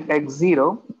estimate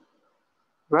x0,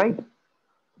 right,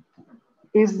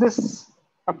 is this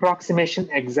approximation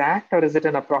exact or is it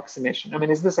an approximation? I mean,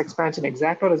 is this expansion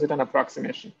exact or is it an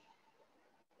approximation?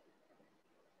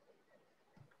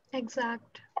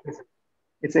 Exact.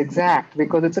 It's exact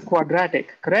because it's a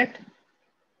quadratic, correct?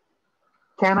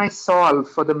 Can I solve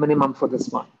for the minimum for this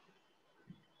one?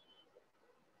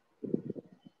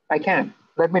 I can.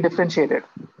 Let me differentiate it.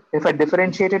 If I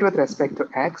differentiate it with respect to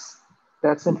x,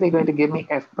 that's simply going to give me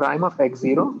f prime of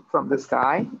x0 from this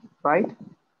guy, right?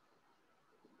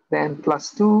 Then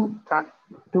plus 2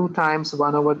 times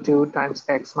 1 over 2 times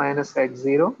x minus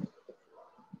x0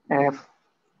 f,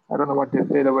 I don't know what they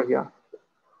did over here.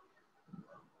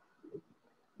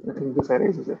 I think this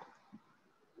erases it.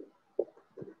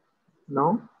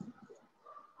 No?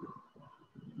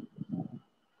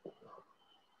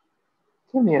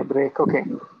 Give me a break. Okay.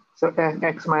 So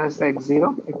x minus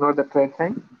x0, ignore the thread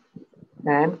thing,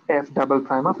 and f double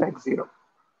prime of x0.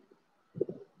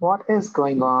 What is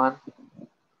going on?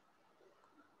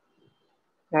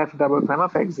 F double prime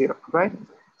of x0, right?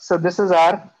 So this is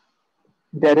our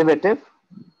derivative.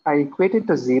 I equate it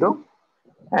to 0.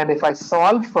 And if I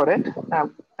solve for it,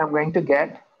 I'm going to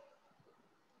get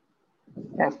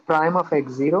f prime of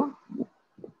x0.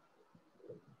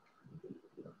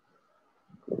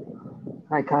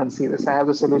 I can't see this. I have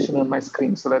the solution on my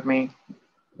screen. So let me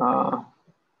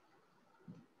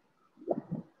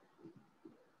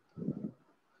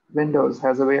Windows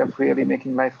has a way of really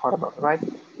making life horrible, right?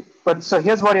 But so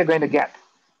here's what you're going to get.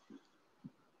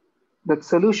 The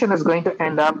solution is going to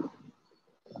end up,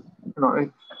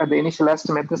 at the initial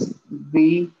estimate,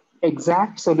 the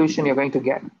exact solution you're going to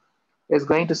get is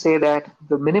going to say that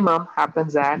the minimum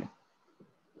happens at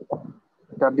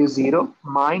W0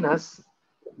 minus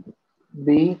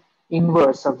the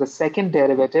inverse of the second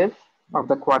derivative of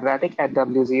the quadratic at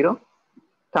W0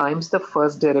 times the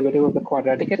first derivative of the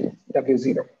quadratic at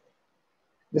W0.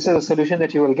 This is a solution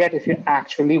that you will get if you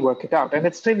actually work it out. And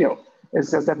it's trivial.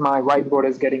 It's just that my whiteboard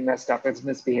is getting messed up. It's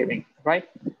misbehaving, right?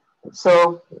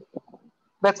 So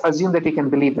let's assume that you can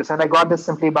believe this. And I got this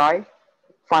simply by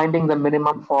finding the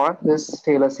minimum for this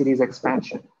Taylor series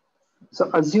expansion. So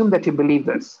assume that you believe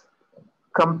this.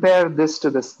 Compare this to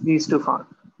these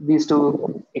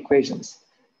two equations.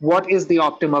 What is the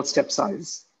optimal step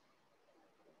size?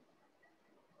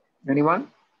 Anyone?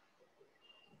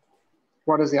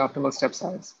 What is the optimal step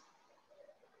size?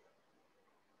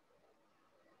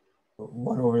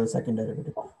 1 over the second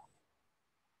derivative.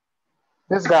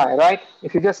 This guy, right?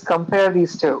 If you just compare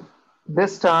these two,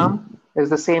 this term is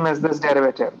the same as this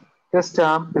derivative. This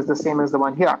term is the same as the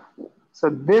one here. So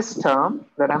this term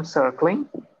that I'm circling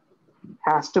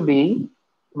has to be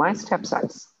my step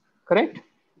size, correct?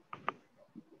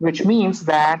 Which means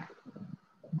that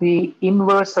the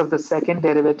inverse of the second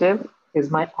derivative is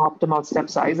my optimal step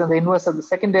size, and the inverse of the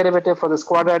second derivative for this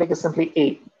quadratic is simply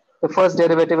a. The first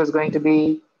derivative is going to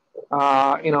be,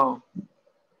 aw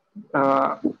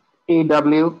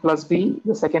plus b.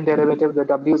 The second derivative, the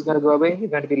w is going to go away. You're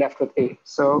going to be left with a.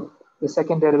 So the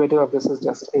second derivative of this is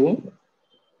just a,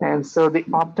 and so the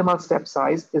optimal step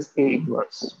size is a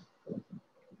inverse.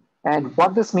 And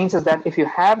what this means is that if you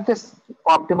have this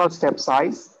optimal step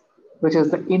size, which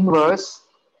is the inverse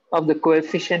of the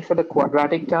coefficient for the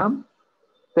quadratic term,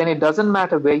 then it doesn't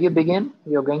matter where you begin,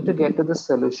 you're going to get to the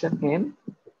solution in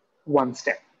one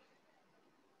step.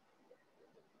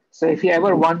 So if you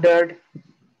ever wondered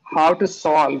how to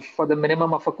solve for the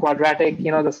minimum of a quadratic,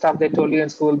 the stuff they told you in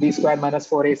school, b squared minus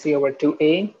 4ac over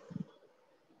 2a,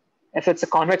 if it's a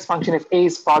convex function, if a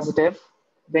is positive,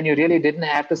 then you really didn't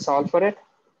have to solve for it.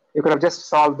 You could have just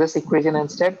solved this equation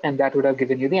instead, and that would have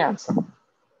given you the answer.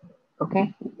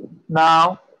 Okay.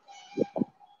 Now,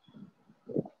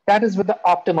 That is with the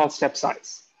optimal step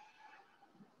size.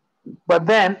 But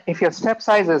then if your step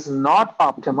size is not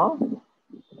optimal,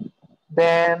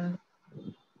 then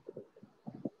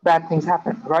bad things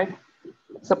happen, right?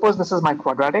 Suppose this is my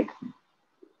quadratic.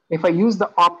 If I use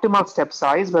the optimal step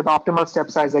size, with optimal step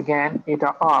size again,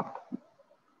 eta opt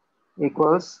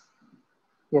equals,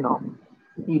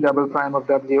 E double prime of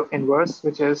W inverse,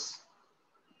 which is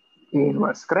E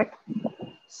inverse, correct?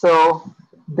 So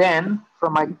then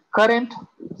from my current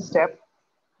step,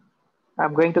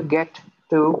 I'm going to get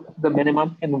to the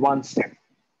minimum in one step.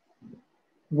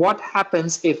 What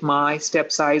happens if my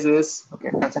step size is, okay,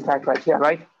 that's in fact right here,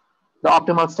 right? The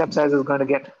optimal step size is going to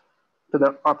get to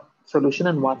the solution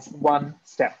in one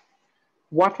step.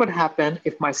 What would happen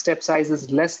if my step size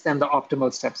is less than the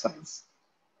optimal step size?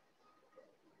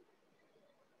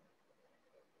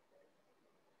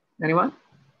 Anyone?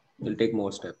 It'll take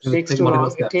more steps. It takes too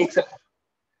long. It takes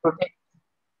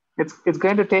it's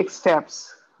going to take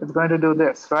steps. It's going to do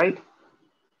this, right?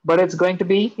 But it's going to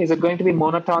be, is it going to be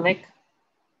monotonic?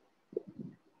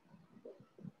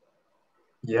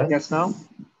 Yes. Yes, no?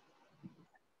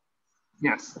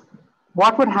 Yes.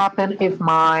 What would happen if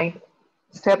my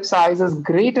step size is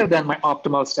greater than my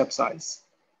optimal step size?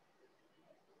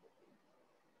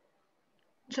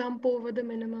 Jump over the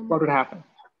minimum. What would happen?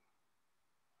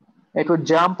 It would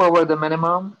jump over the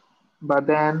minimum, but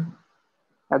then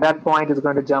at that point it's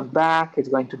going to jump back. It's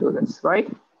going to do this,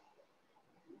 right?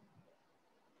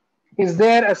 Is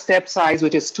there a step size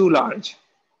which is too large?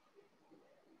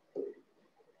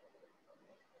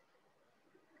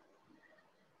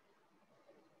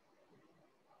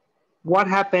 What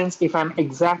happens if I'm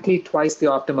exactly twice the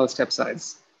optimal step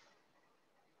size?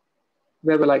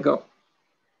 Where will I go?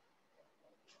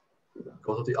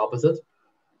 Go to the opposite.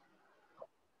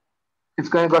 It's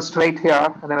going to go straight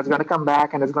here, and then it's going to come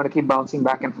back, and it's going to keep bouncing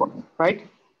back and forth, right?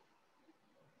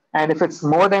 And if it's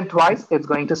more than twice, it's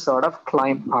going to sort of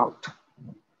climb out.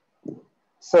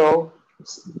 So,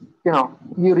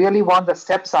 you really want the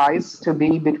step size to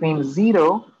be between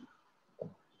 0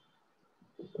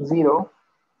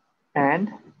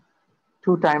 and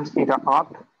 2 times eta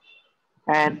opt.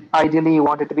 And ideally, you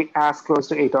want it to be as close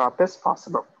to eta opt as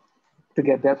possible to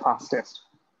get there fastest,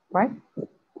 right?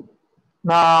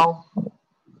 Now,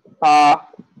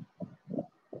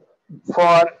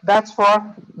 that's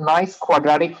for nice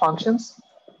quadratic functions.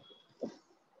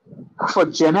 For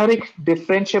generic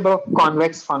differentiable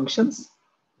convex functions,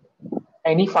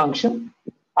 any function,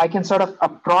 I can sort of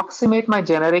approximate my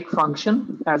generic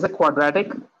function as a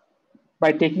quadratic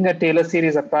by taking a Taylor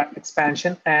series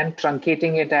expansion and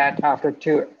truncating it after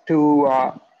two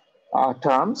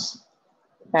terms.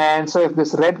 And so if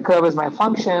this red curve is my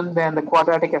function, then the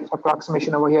quadratic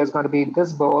approximation over here is going to be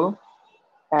this bowl.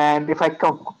 And if I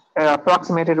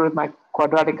approximate it with my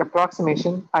quadratic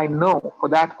approximation, I know for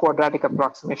that quadratic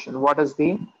approximation, what is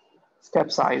the step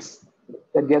size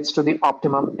that gets to the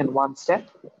optimum in one step,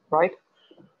 right?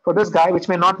 For this guy, which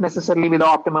may not necessarily be the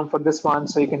optimum for this one,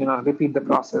 so you can repeat the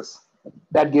process.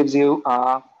 That gives you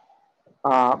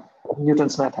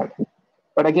Newton's method.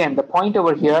 But again, the point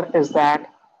over here is that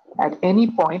at any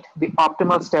point, the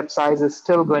optimal step size is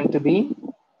still going to be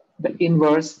the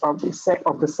inverse of the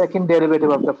second derivative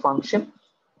of the function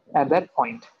at that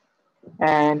point.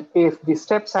 And if the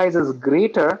step size is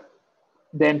greater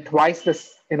than twice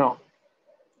this,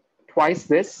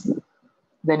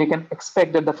 then you can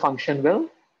expect that the function will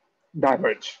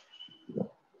diverge.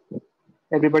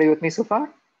 Everybody with me so far?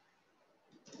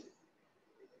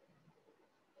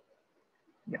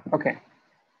 Yeah, okay.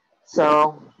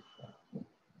 So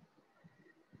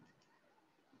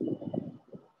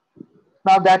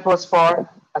now that was for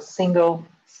a single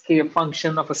scale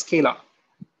function of a scalar.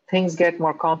 Things get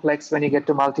more complex when you get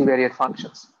to multivariate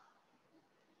functions.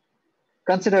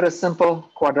 Consider a simple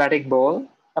quadratic bowl,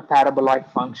 a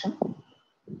paraboloid function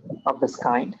of this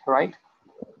kind, right?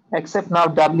 Except now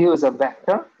W is a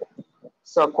vector.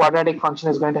 So a quadratic function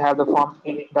is going to have the form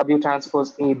W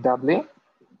transpose AW.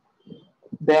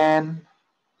 Then,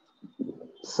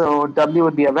 so W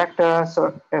would be a vector.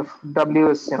 So if W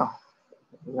is,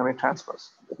 let me transpose.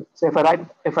 So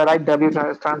if I write W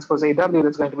transpose AW,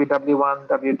 that's going to be W1,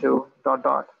 W2, dot,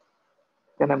 dot.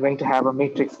 Then I'm going to have a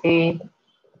matrix A,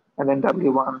 and then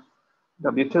W1,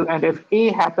 W2. And if A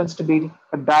happens to be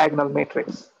a diagonal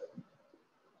matrix,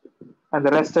 and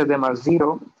the rest of them are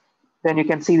 0, then you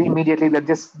can see immediately that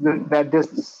this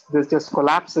just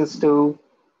collapses to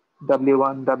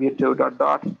W1, W2, dot,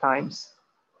 dot times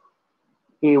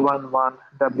A11,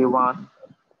 W1,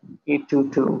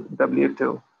 A22,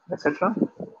 W2, etc.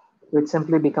 Which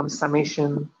simply becomes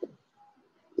summation.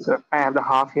 So I have the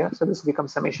half here. So this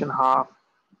becomes summation half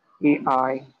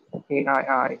AI,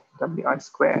 AII, WI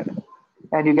squared.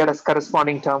 And you get a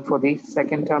corresponding term for the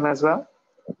second term as well.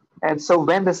 And so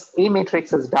when this A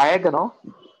matrix is diagonal,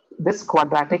 this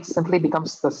quadratic simply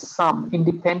becomes the sum,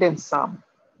 independent sum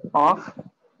of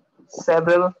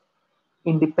several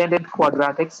independent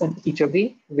quadratics in each of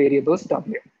the variables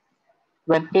W.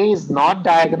 When A is not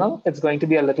diagonal, it's going to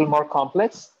be a little more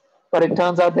complex, but it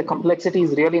turns out the complexity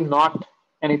is really not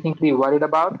anything to be worried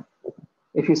about.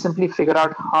 If you simply figure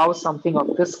out how something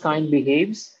of this kind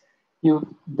behaves,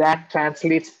 that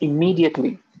translates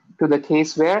immediately to the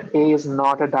case where A is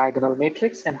not a diagonal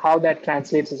matrix, and how that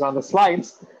translates is on the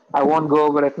slides. I won't go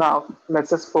over it now. Let's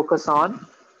just focus on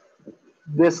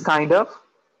this kind of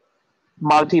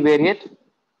multivariate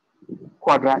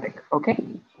quadratic, okay?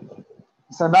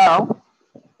 So now,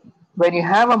 when you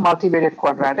have a multivariate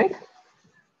quadratic,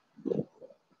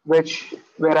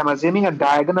 where I'm assuming a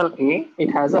diagonal A,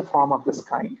 it has a form of this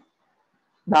kind.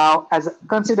 Now,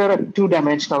 consider a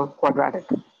two-dimensional quadratic.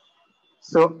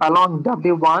 So along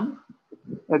W1,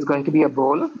 it's going to be a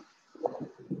bowl.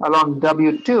 Along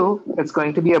W2, it's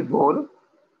going to be a bowl.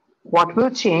 What will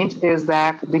change is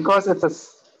that because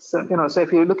it's so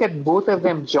if you look at both of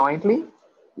them jointly,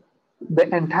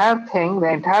 the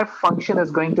entire function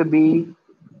is going to be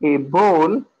a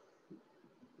bowl,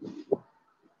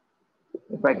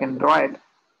 if I can draw it,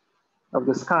 of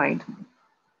this kind.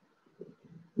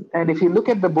 And if you look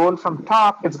at the bowl from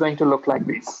top, it's going to look like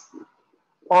this.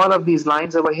 All of these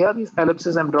lines over here, these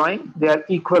ellipses I'm drawing, they are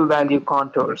equal value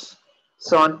contours.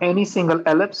 So on any single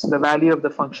ellipse, the value of the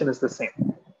function is the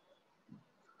same.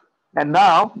 And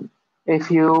now,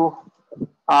 if you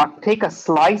take a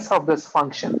slice of this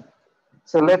function,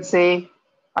 so let's say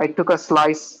I took a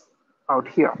slice out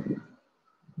here,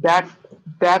 that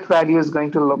value is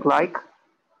going to look like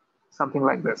something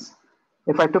like this.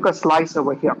 If I took a slice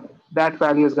over here, that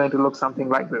value is going to look something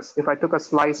like this. If I took a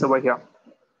slice over here,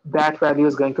 that value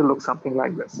is going to look something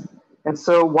like this. And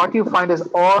so what you find is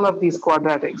all of these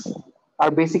quadratics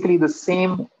are basically the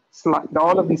same,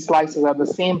 all of these slices are the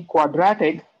same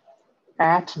quadratic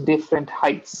at different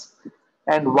heights.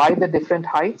 And why the different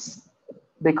heights?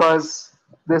 Because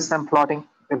this I'm plotting,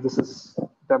 if this is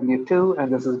W2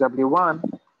 and this is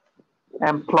W1,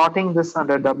 I'm plotting this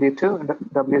under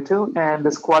W2, and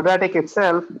this quadratic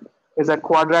itself is a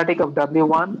quadratic of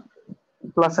W1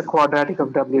 plus a quadratic of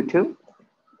W2.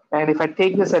 And if I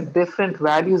take this at different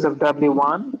values of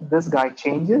W1, this guy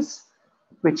changes,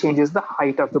 which changes the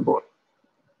height of the bowl.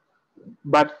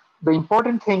 But the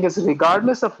important thing is,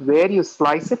 regardless of where you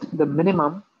slice it, the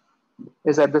minimum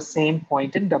is at the same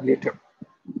point in W2.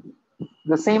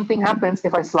 The same thing happens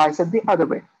if I slice it the other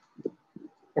way.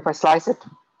 If I slice it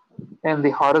in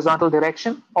the horizontal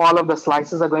direction, all of the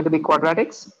slices are going to be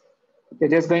quadratics. They're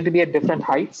just going to be at different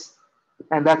heights.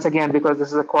 And that's again because this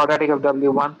is a quadratic of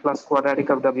W1 plus quadratic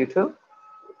of W2.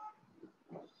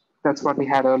 That's what we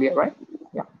had earlier, right?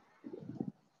 Yeah.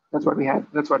 That's what we had.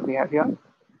 That's what we have here.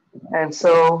 And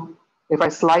so if I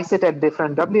slice it at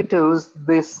different W2s,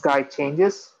 this guy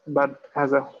changes, but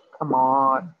come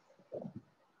on.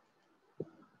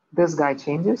 This guy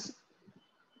changes,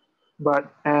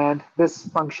 and this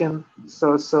function,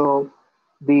 so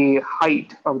the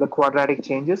height of the quadratic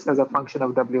changes as a function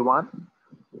of W1,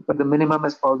 but the minimum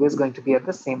is always going to be at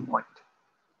the same point.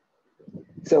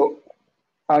 So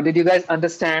did you guys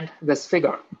understand this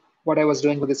figure, what I was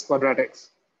doing with these quadratics?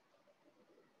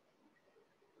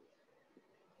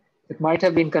 It might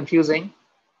have been confusing.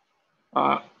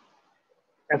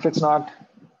 If it's not,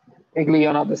 Igli,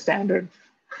 you're not the standard,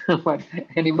 but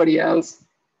anybody else?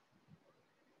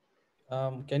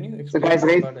 Can you explain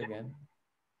this part again?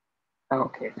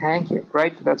 Okay, thank you.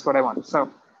 Right, that's what I want. So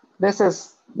this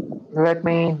is, let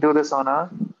me do this on a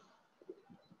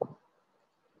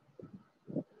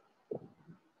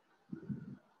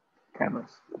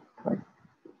canvas. Right.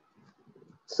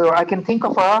 So I can think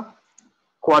of a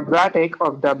quadratic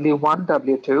of W1,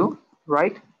 W2,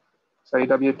 right? Sorry,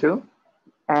 W2,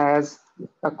 as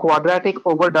a quadratic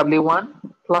over W1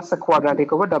 plus a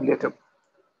quadratic over W2.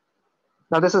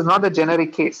 Now this is not the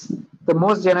generic case. The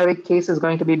most generic case is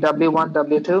going to be W1,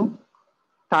 W2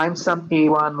 times some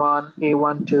A11,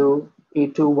 A12,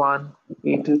 A21,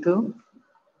 A22,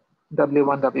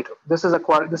 W1, W2.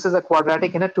 This is a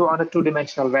quadratic on a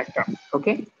two-dimensional vector.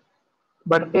 Okay,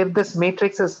 but if this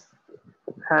matrix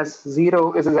has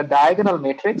 0, is a diagonal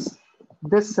matrix,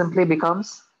 this simply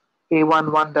becomes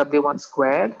A11 W1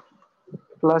 squared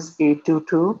plus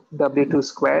A22 W2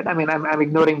 squared. I mean, I'm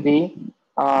ignoring the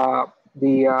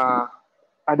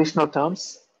additional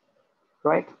terms,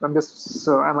 right? I'm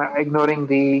ignoring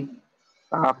the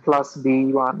plus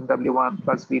B1 W1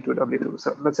 plus B2 W2.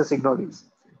 So let's just ignore these.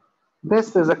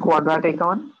 This is a quadratic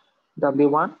on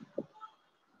W1.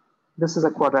 This is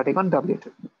a quadratic on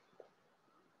W2.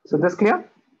 So this clear?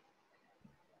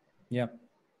 Yeah.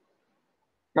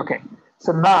 Okay.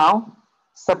 So now,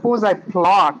 suppose I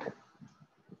plot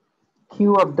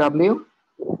Q of W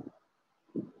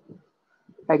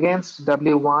against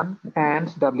W1 and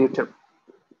W2,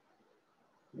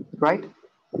 right?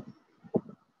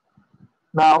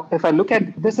 Now, if I look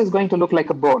at, this is going to look like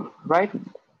a bowl, right?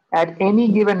 At any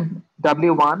given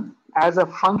W1, as a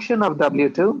function of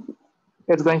W2,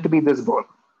 it's going to be this bowl,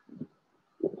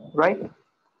 right?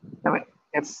 I mean,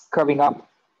 it's curving up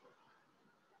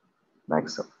like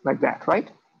so, like that,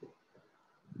 right?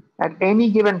 At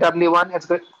any given W1, it's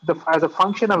going, as a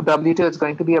function of W2, it's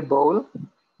going to be a bowl,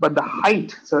 but the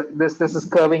height, so this is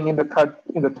curving in the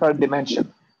third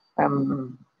dimension.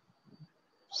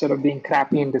 Sort of being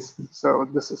crappy in this, so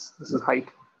this is height.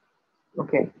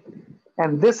 Okay,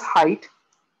 and this height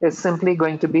is simply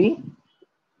going to be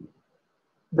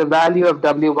the value of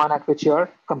W1 at which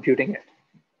you're computing it.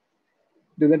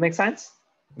 Does that make sense?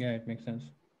 Yeah, it makes sense.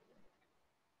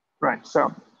 Right,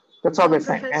 so that's all we're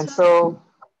saying. And Professor? so,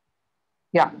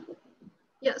 yeah.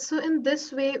 Yeah, so in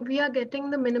this way, we are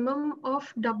getting the minimum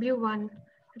of W1,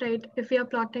 right? If we are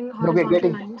plotting No, we're horizontal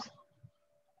getting, lines.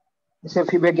 so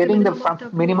if we're getting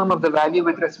the minimum of the W1. value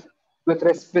with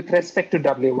respect to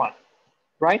W1,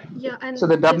 right? Yeah, and so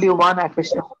the yes. W1 at which,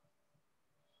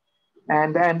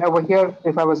 and over here,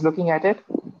 if I was looking at it,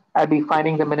 I'd be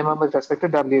finding the minimum with respect to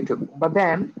W2. But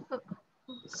then,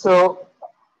 so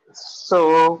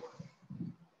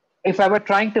if I were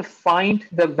trying to find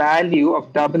the value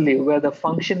of W where the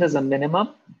function is a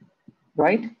minimum,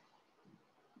 right?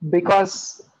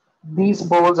 Because these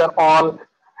bowls are all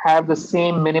have the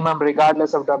same minimum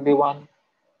regardless of W1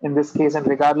 in this case and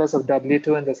regardless of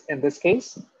W2 in this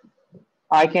case,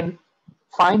 I can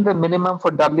find the minimum for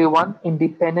W1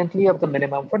 independently of the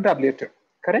minimum for W2,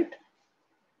 correct?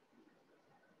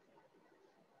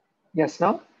 Yes,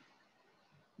 no?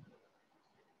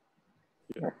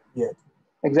 Yeah.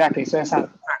 Exactly, so yes,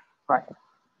 right.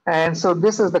 And so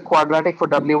this is the quadratic for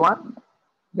W1.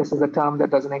 This is the term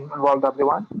that doesn't involve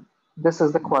W1. This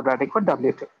is the quadratic for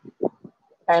W2.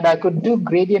 And I could do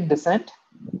gradient descent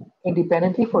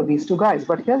independently for these two guys.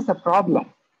 But here's the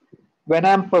problem. When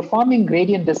I'm performing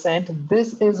gradient descent,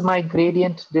 this is my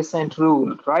gradient descent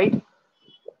rule, right?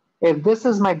 If this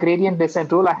is my gradient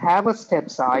descent rule, I have a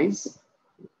step size,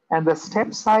 and the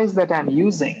step size that I'm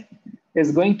using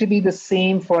is going to be the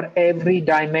same for every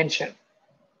dimension,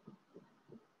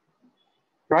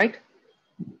 right?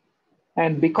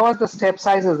 And because the step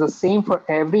size is the same for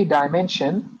every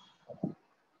dimension,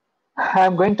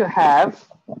 I'm going to have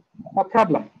a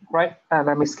problem, right? And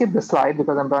let me skip the slide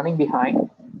because I'm running behind.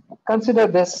 Consider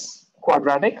this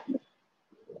quadratic.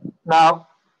 Now,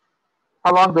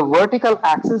 along the vertical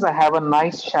axis, I have a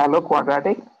nice shallow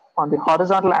quadratic. On the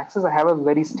horizontal axis, I have a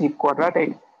very steep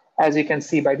quadratic, as you can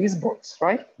see by these bolts,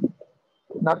 right?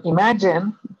 Now,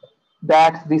 imagine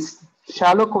that this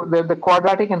shallow, the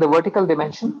quadratic in the vertical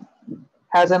dimension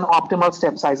has an optimal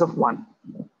step size of 1.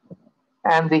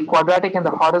 And the quadratic in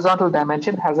the horizontal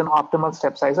dimension has an optimal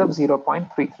step size of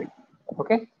 0.33,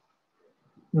 okay?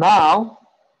 Now,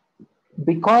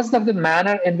 because of the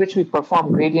manner in which we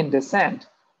perform gradient descent,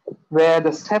 where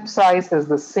the step size is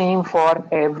the same for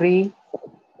every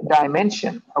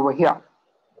dimension over here,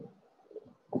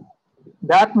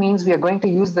 that means we are going to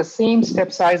use the same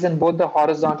step size in both the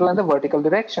horizontal and the vertical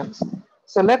directions.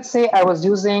 So let's say I was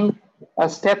using a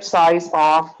step size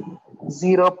of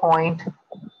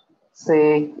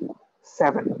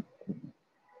 0.7.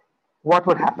 What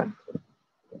would happen?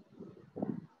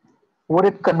 Would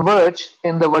it converge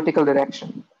in the vertical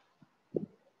direction,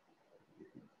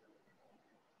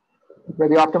 where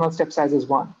the optimal step size is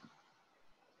 1?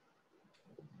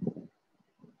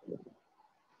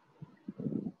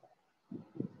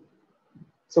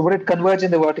 So would it converge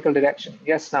in the vertical direction?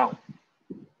 Yes, no.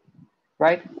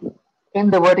 Right? In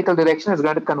the vertical direction, it's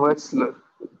going to converge,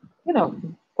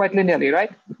 quite linearly,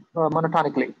 right?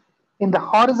 Monotonically. In the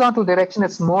horizontal direction,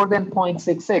 it's more than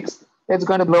 0.66. It's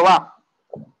going to blow up.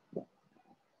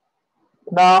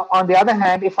 Now, on the other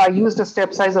hand, if I used a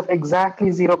step size of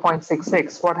exactly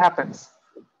 0.66, what happens?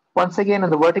 Once again, in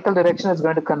the vertical direction, it's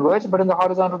going to converge, but in the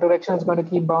horizontal direction, it's going to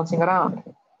keep bouncing around.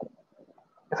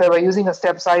 If I were using a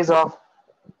step size of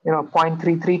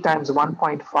 0.33 times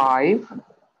 1.5,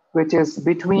 which is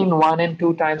between 1 and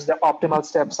 2 times the optimal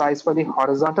step size for the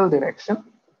horizontal direction,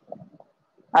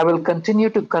 I will continue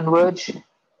to converge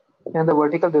in the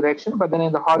vertical direction, but then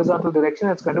in the horizontal direction,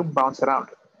 it's going to bounce around.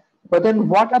 But then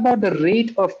what about the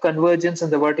rate of convergence in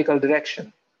the vertical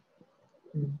direction?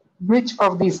 which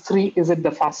of these three is it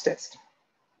the fastest?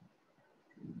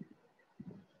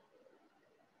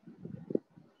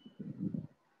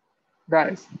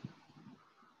 Guys,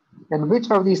 in which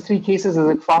of these three cases is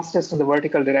it fastest in the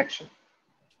vertical direction?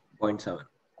 0.7.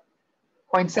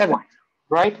 0.7,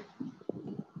 right?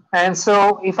 And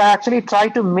so if I actually try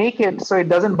to make it so it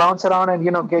doesn't bounce around and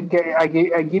I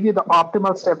give you the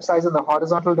optimal step size in the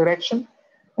horizontal direction,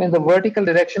 in the vertical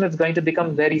direction it's going to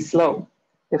become very slow.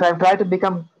 If I try to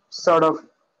become sort of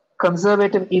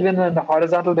conservative even in the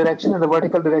horizontal direction, in the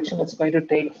vertical direction it's going to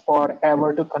take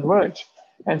forever to converge.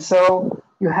 And so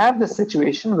you have this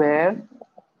situation where,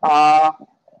 and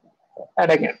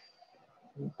again,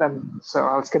 so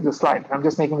I'll skip the slide. I'm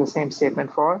just making the same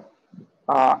statement for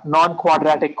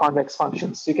non-quadratic convex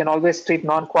functions. You can always treat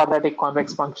non-quadratic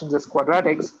convex functions as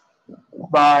quadratics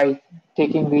by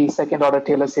taking the second order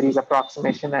Taylor series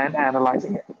approximation and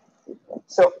analyzing it.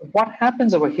 So what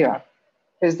happens over here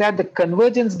is that the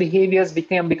convergence behaviors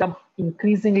become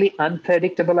increasingly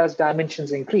unpredictable as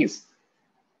dimensions increase.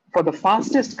 For the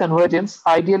fastest convergence,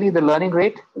 ideally the learning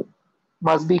rate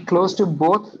must be close to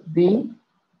both the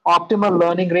optimal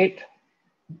learning rate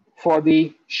for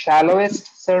the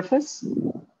shallowest surface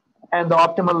and the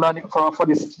optimal learning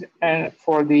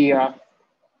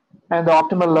and the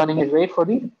optimal learning rate for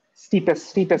the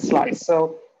steepest slice.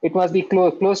 So it must be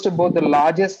close to both the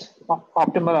largest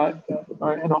optimal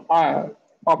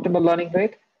optimal learning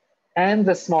rate and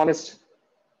the smallest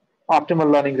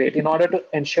optimal learning rate in order to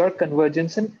ensure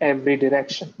convergence in every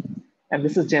direction. And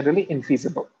this is generally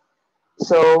infeasible.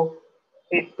 So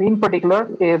in particular,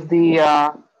 if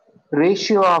the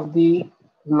ratio of the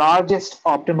largest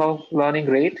optimal learning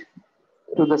rate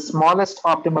to the smallest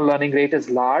optimal learning rate is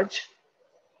large,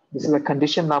 this is a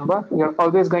condition number, you're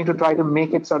always going to try to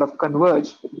make it sort of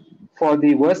converge for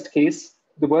the worst case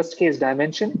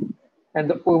dimension, and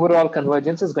the overall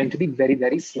convergence is going to be very,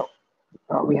 very slow.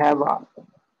 We have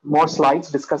more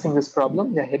slides discussing this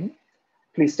problem. They're hidden.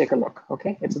 Please take a look.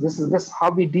 Okay, so this is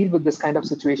how we deal with this kind of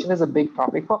situation is a big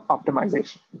topic for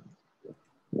optimization.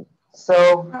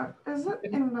 So is it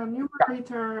in the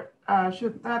numerator?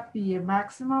 Should that be a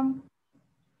maximum?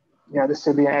 Yeah, this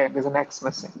should be there's an X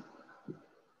missing.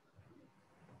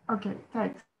 Okay,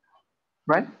 thanks.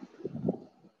 Right.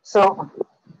 So,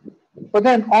 but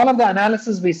then all of the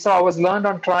analysis we saw was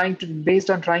based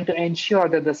on trying to ensure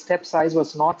that the step size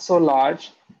was not so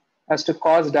large as to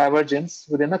cause divergence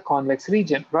within a convex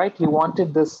region, right? You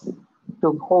wanted this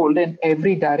to hold in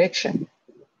every direction.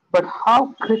 But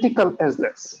how critical is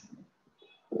this?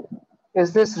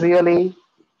 Is this really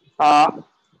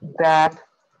that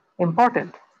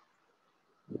important?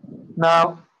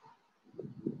 Now,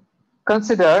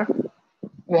 consider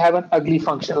you have an ugly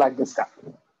function like this guy.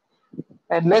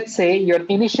 And let's say your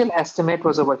initial estimate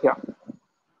was over here.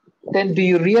 Then do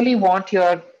you really want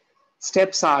your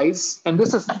step size, and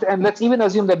let's even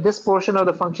assume that this portion of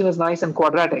the function is nice and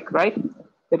quadratic, right?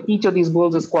 That each of these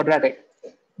goals is quadratic.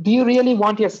 Do you really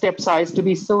want your step size to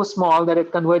be so small that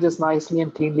it converges nicely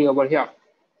and cleanly over here?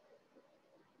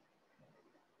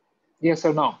 Yes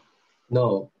or no?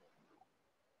 No.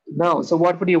 No. So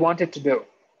what would you want it to do?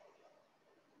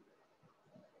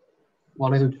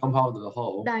 Wanting to jump out of the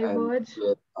hole. Diverge.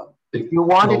 You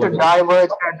want it to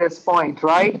diverge at this point,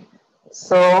 right?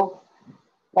 So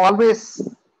always,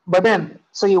 but then,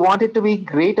 so you want it to be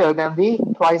greater than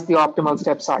twice the optimal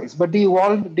step size. But do you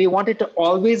want it to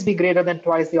always be greater than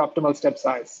twice the optimal step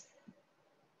size?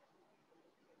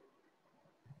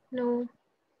 No.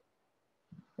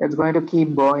 It's going to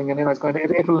keep going, and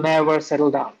it will never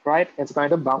settle down, right? It's going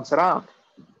to bounce around.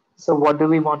 So what do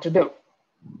we want to do?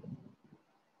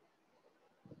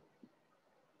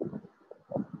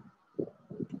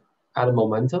 Add a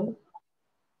momentum?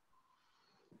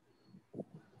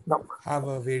 No. Have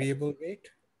a variable weight?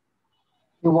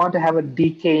 You want to have a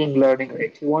decaying learning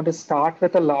rate. You want to start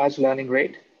with a large learning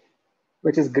rate,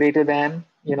 which is greater than,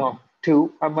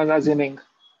 2. I'm assuming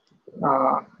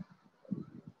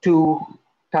 2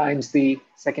 times the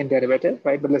second derivative,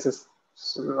 right? But let's just,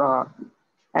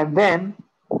 and then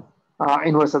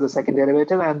inverse of the second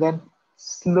derivative, and then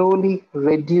slowly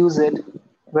reduce it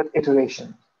with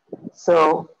iteration.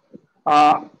 So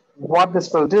what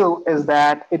this will do is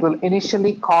that it will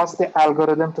initially cause the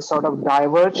algorithm to sort of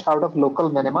diverge out of local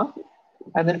minima,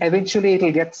 and then eventually it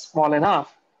will get small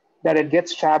enough that it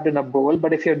gets trapped in a bowl.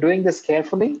 But if you're doing this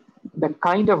carefully, the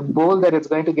kind of bowl that it's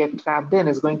going to get trapped in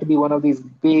is going to be one of these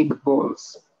big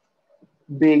bowls.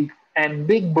 Big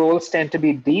bowls tend to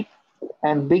be deep,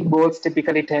 and big bowls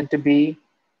typically tend to be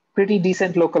pretty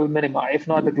decent local minima, if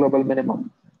not the global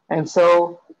minimum. And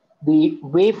so the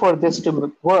way for this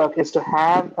to work is to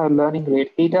have a learning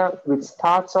rate eta which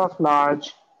starts off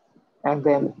large and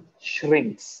then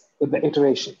shrinks with the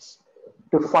iterations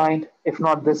to find, if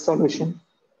not this solution,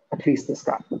 at least this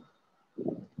guy.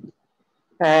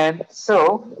 And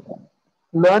so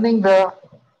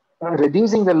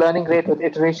reducing the learning rate with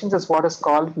iterations is what is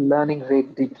called learning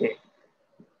rate decay.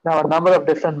 Now, a number of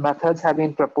different methods have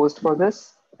been proposed for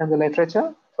this in the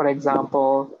literature. For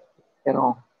example,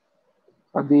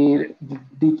 the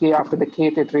decay after the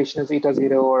kth iteration is eta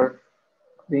 0, or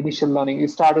the initial learning. You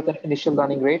start with an initial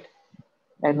learning rate,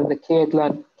 and in the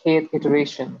kth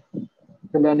iteration,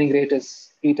 the learning rate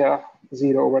is eta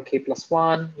 0 over k plus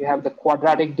 1. You have the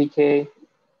quadratic decay,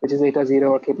 which is eta 0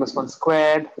 over k plus 1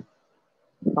 squared.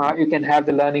 You can have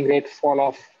the learning rate fall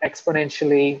off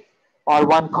exponentially, or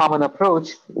one common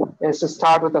approach is to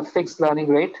start with a fixed learning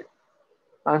rate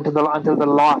until the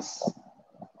loss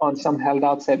on some held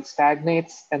out set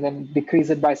stagnates, and then decrease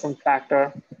it by some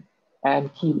factor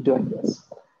and keep doing this.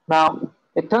 Now,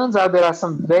 it turns out there are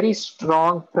some very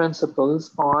strong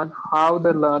principles on how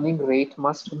the learning rate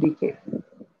must decay.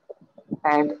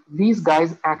 And these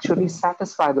guys actually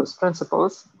satisfy those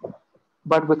principles.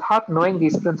 But without knowing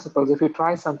these principles, if you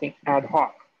try something ad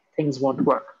hoc, things won't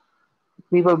work.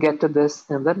 We will get to this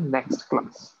in the next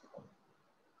class.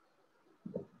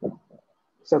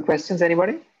 So questions,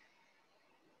 anybody?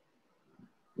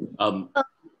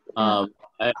 I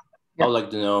would like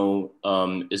to know,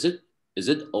 is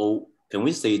it all, can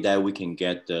we say that we can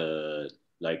get the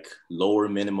lower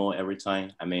minimal every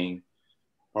time? I mean,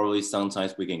 probably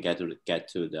sometimes we can get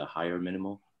to the higher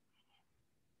minimal.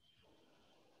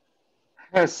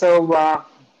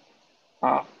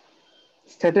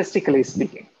 Statistically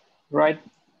speaking, right?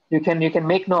 You can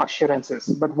make no assurances,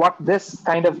 but what this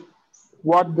kind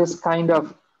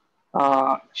of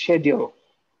schedule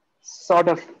sort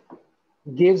of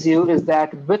gives you is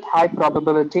that with high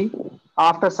probability,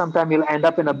 after some time you'll end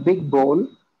up in a big bowl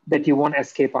that you won't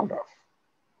escape out of,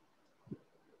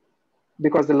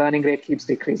 because the learning rate keeps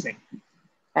decreasing.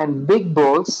 And big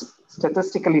bowls,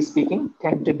 statistically speaking,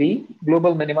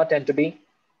 global minima tend to be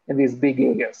in these big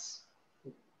areas,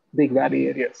 big valley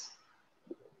areas.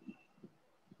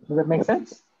 Does that make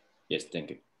sense? Yes, thank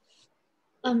you.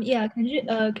 Yeah, could you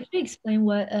explain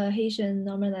what Haitian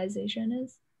normalization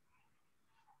is?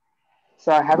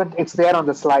 So it's there on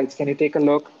the slides. Can you take a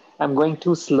look? I'm going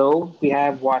too slow. We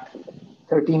have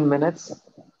 13 minutes.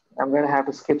 I'm going to have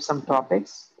to skip some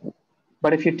topics.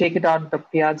 But if you take it on the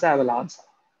piazza, I will answer.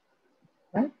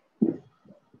 Right?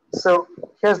 So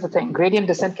here's the thing. Gradient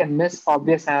descent can miss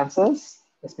obvious answers.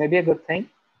 This may be a good thing.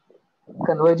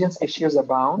 Convergence issues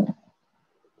abound.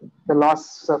 The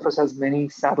loss surface has many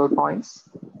saddle points,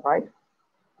 right?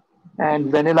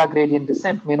 And vanilla gradient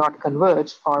descent may not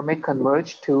converge or may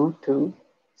converge too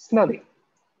slowly.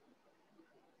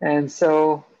 And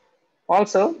so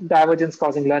also divergence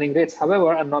causing learning rates,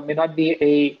 however, may not be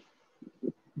a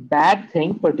bad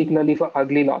thing, particularly for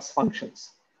ugly loss functions.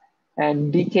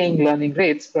 And decaying learning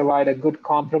rates provide a good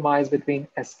compromise between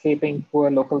escaping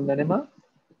poor local minima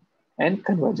and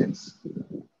convergence.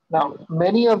 Now,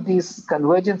 many of these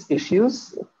convergence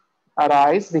issues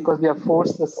arise because we have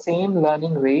forced the same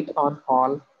learning rate on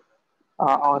all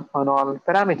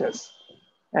parameters,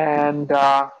 and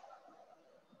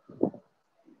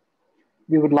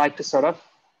we would like to sort of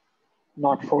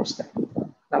not force that.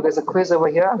 Now, there's a quiz over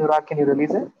here. Anurag, can you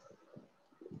release it?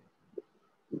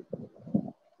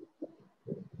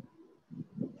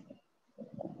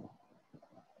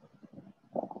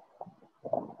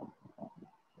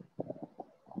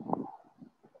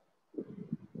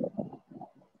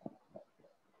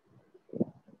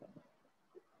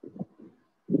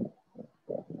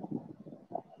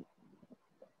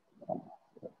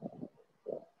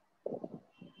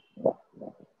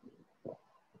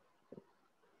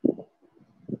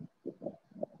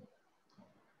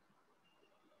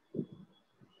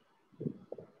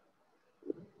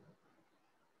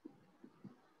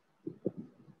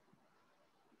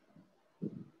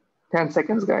 Ten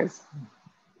seconds, guys.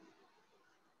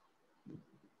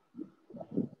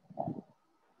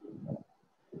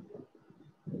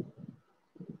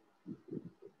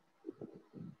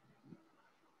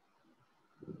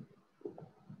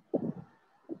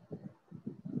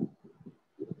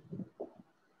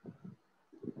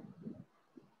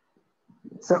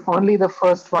 So only the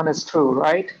first one is true,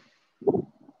 right?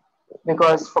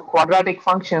 Because for quadratic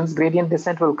functions, gradient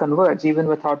descent will converge even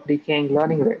without decaying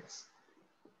learning rates.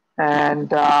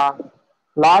 And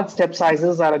large step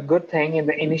sizes are a good thing in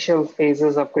the initial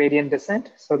phases of gradient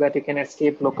descent so that you can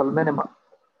escape local minima.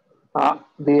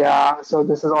 So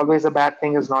this is always a bad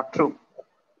thing is not true.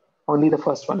 Only the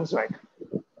first one is right.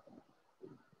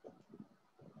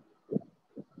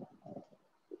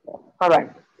 All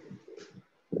right.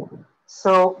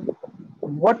 So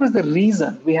what was the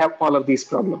reason we have all of these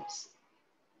problems?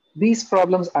 These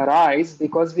problems arise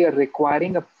because we are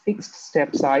requiring a fixed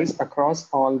step size across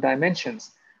all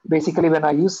dimensions. Basically, when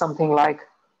I use something like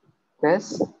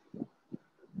this,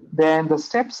 then the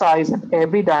step size in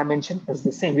every dimension is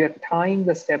the same. We are tying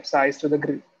the step size to the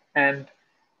grid and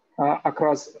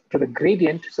across to the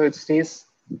gradient, so it stays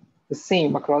the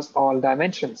same across all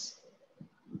dimensions.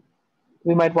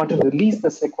 We might want to release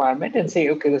this requirement and say,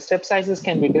 okay, the step sizes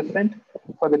can be different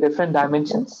for the different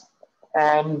dimensions,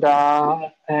 and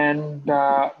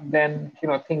then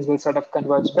things will sort of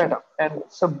converge better. And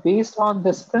so, based on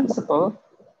this principle,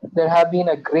 there have been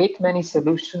a great many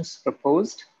solutions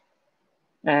proposed,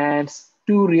 and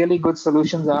two really good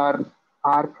solutions are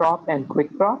Rprop and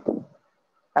Quickprop.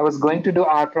 I was going to do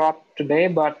Rprop today,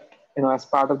 but as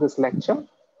part of this lecture.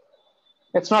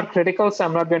 It's not critical, so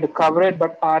I'm not going to cover it,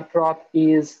 but Rprop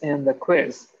is in the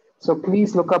quiz. So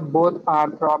please look up both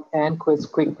Rprop and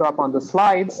Quickprop on the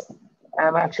slides.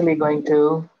 I'm actually going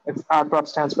to, Rprop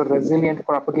stands for resilient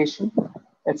propagation.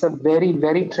 It's a very,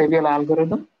 very trivial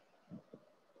algorithm.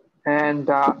 And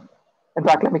in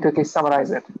fact, let me quickly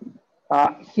summarize it.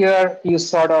 Here, you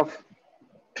sort of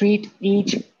treat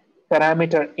each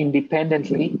parameter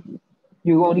independently.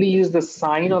 You only use the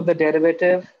sign of the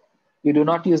derivative. You do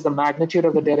not use the magnitude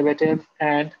of the derivative,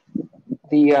 and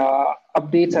the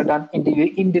updates are done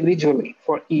individually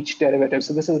for each derivative.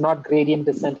 So this is not gradient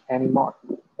descent anymore.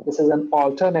 This is an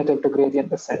alternative to gradient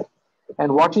descent.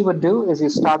 And what you would do is you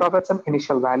start off at some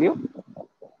initial value,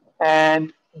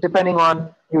 and depending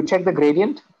on, you check the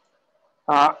gradient,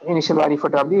 initial value for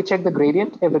W, you check the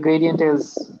gradient. If the gradient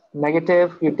is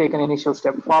negative, you take an initial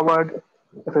step forward.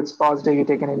 If it's positive, you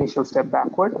take an initial step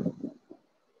backward.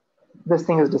 This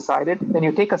thing is decided. Then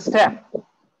you take a step.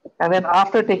 And then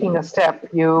after taking a step,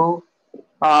 you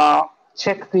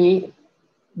check the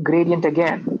gradient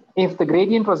again. If the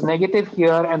gradient was negative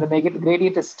here and the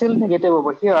gradient is still negative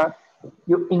over here,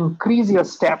 you increase your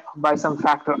step by some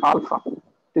factor alpha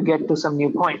to get to some new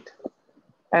point.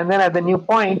 And then at the new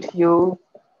point, you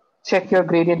check your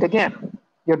gradient again,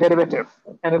 your derivative.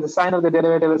 And if the sign of the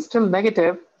derivative is still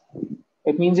negative,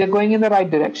 it means you're going in the right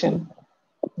direction.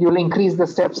 You'll increase the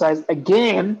step size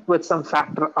again with some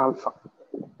factor alpha.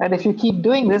 And if you keep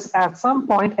doing this, at some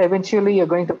point, eventually you're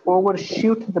going to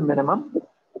overshoot the minimum.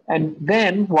 And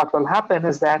then what will happen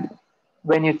is that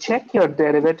when you check your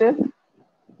derivative,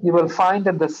 you will find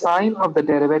that the sign of the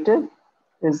derivative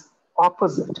is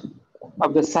opposite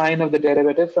of the sign of the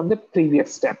derivative from the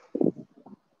previous step.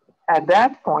 At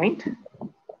that point,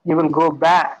 you will go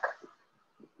back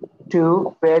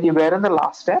to where you were in the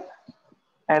last step,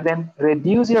 and then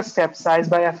reduce your step size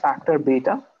by a factor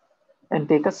beta and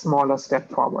take a smaller step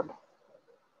forward.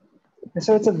 And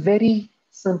so it's a very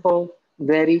simple,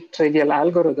 very trivial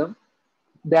algorithm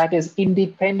that is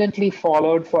independently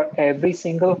followed for every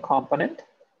single component.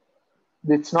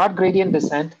 It's not gradient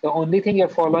descent. The only thing you're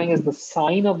following is the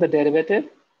sign of the derivative,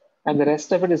 and the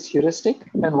rest of it is heuristic.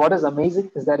 And what is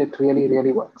amazing is that it really,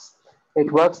 really works.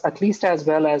 It works at least as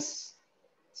well as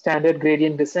standard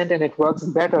gradient descent, and it works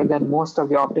better than most of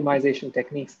the optimization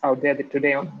techniques out there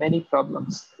today on many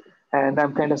problems. And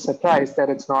I'm kind of surprised that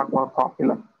it's not more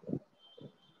popular.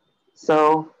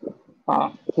 So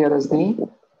here is the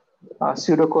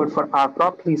pseudocode for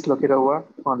Rprop. Please look it over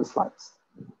on the slides.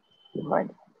 Right.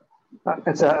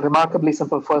 It's a remarkably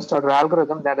simple first order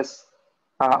algorithm that is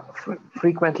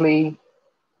frequently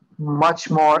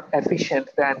much more efficient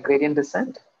than gradient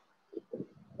descent,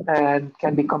 and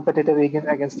can be competitive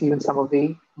against even some of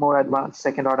the more advanced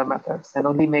second order methods, and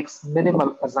only makes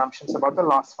minimal assumptions about the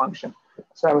loss function.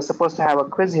 So I was supposed to have a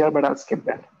quiz here, but I'll skip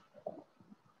that.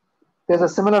 There's a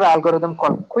similar algorithm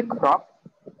called Quickprop,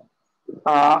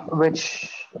 which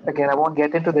again, I won't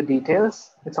get into the details.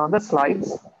 It's on the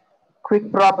slides.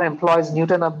 Quickprop employs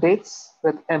Newton updates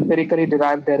with empirically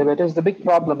derived derivatives. The big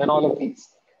problem in all of these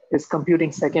is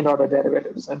computing second order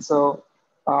derivatives. And so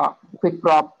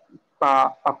Quickprop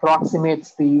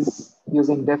approximates these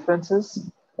using differences.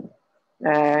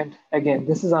 And again,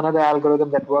 this is another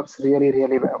algorithm that works really,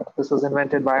 really well. This was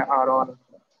invented by our own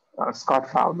Scott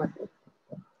Fowlman.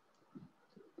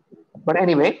 But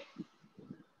anyway,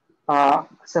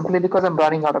 simply because I'm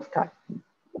running out of time,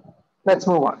 let's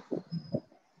move on.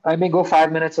 I may go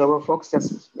 5 minutes over, folks,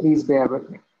 just please bear with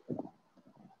me.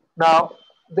 Now,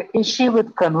 the issue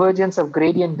with convergence of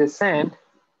gradient descent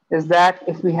is that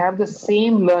if we have the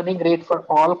same learning rate for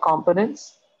all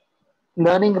components,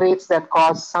 learning rates that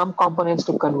cause some components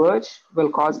to converge will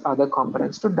cause other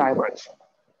components to diverge.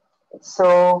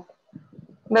 So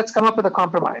let's come up with a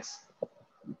compromise.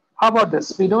 How about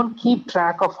this? We don't keep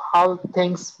track of how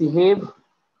things behave.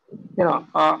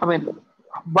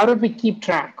 Why don't we keep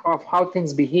track of how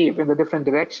things behave in the different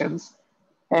directions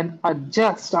and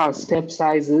adjust our step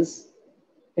sizes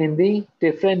in the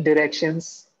different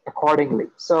directions accordingly?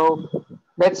 So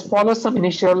let's follow some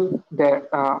initial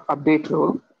update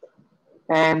rule.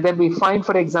 And then we find,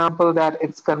 for example, that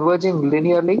it's converging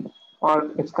linearly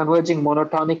or it's converging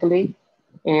monotonically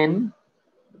in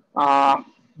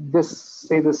this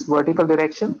vertical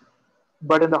direction,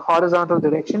 but in the horizontal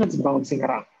direction, it's bouncing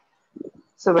around.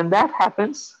 So when that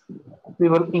happens, we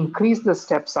will increase the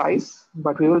step size,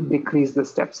 but we will decrease the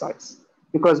step size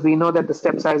because we know that the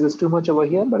step size is too much over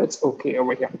here, but it's okay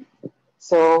over here.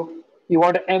 So you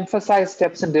want to emphasize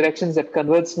steps in directions that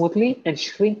converge smoothly and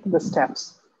shrink the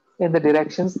steps in the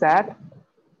directions that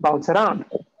bounce around.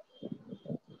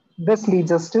 This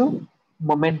leads us to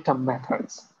momentum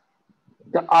methods.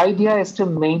 The idea is to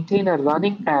maintain a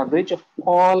running average of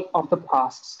all of the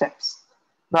past steps.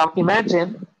 Now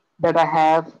imagine that I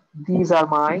have, these are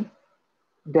my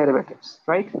derivatives,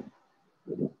 right?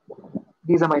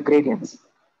 These are my gradients.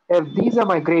 If these are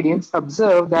my gradients,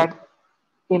 observe that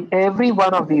in every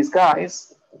one of these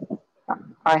guys,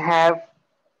 I have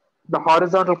the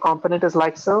horizontal component is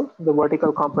like so, the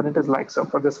vertical component is like so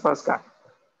for this first guy.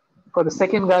 For the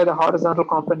second guy, the horizontal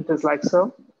component is like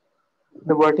so,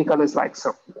 the vertical is like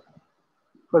so.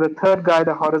 For the third guy,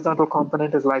 the horizontal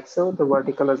component is like so, the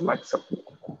vertical is like so.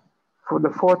 For the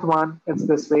fourth one, it's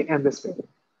this way and this way.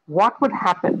 What would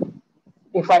happen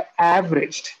if I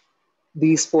averaged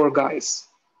these four guys?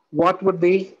 What would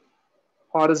the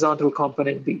horizontal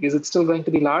component be? Is it still going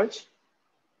to be large?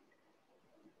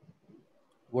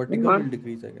 Vertical will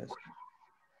decrease, I guess.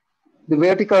 The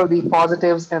vertical, the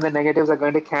positives and the negatives are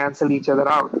going to cancel each other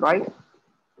out, right?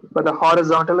 But the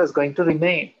horizontal is going to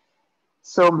remain.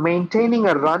 So maintaining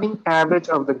a running average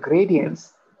of the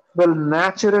gradients will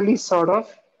naturally sort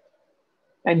of,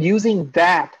 and using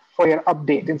that for your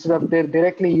update instead of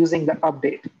directly using the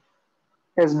update,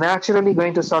 is naturally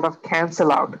going to sort of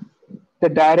cancel out the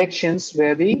directions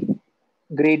where the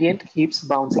gradient keeps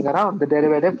bouncing around, the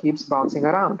derivative keeps bouncing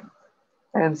around.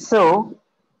 And so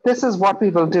this is what we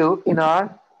will do in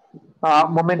our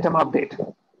momentum update.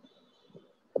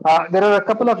 There are a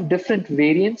couple of different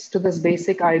variants to this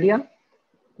basic idea.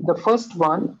 The first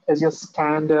one is your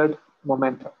standard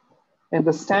momentum. In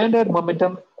the standard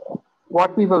momentum,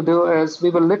 what we will do is we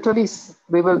will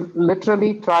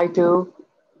literally try to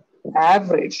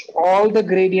average all the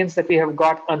gradients that we have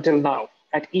got until now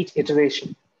at each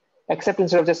iteration. Except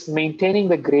instead of just maintaining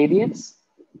the gradients,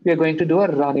 we are going to do a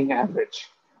running average.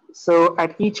 So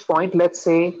at each point, let's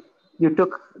say you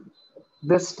took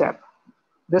this step.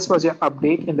 This was your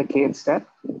update in the kth step.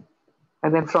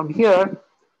 And then from here,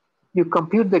 you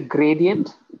compute the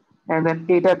gradient, and then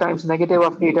eta times negative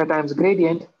of eta times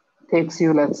gradient takes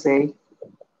you, let's say,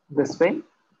 this way,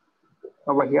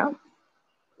 over here.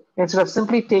 Instead of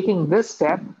simply taking this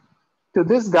step, to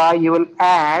this guy, you will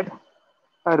add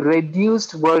a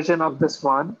reduced version of this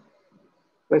one,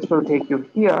 which will take you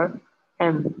here,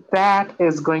 and that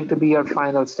is going to be your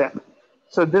final step.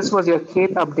 So this was your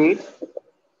kth update.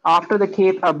 After the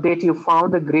kth update, you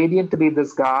found the gradient to be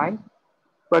this guy,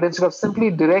 but instead of simply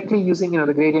directly using,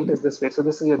 the gradient is this way. So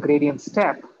this is your gradient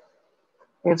step.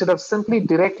 Instead of simply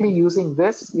directly using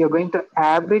this, you're going to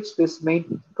average this,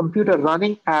 compute a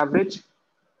running average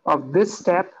of this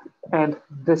step and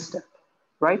this step,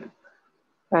 right?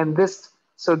 And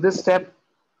so this step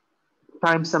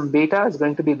times some beta is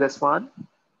going to be this one.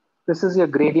 This is your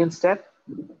gradient step.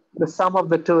 The sum of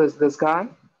the two is this guy.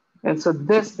 And so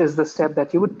this is the step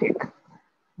that you would take.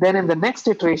 Then in the next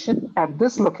iteration, at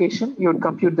this location, you would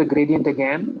compute the gradient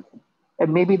again.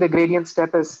 And maybe the gradient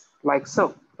step is like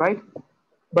so, right?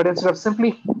 But instead of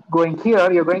simply going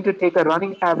here, you're going to take a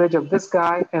running average of this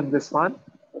guy and this one,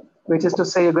 which is to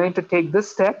say you're going to take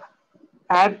this step,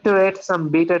 add to it some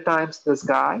beta times this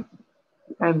guy,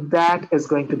 and that is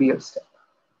going to be your step.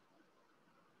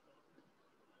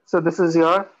 So this is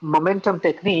your momentum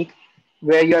technique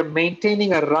where you're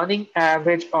maintaining a running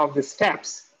average of the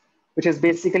steps, which is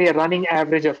basically a running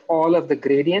average of all of the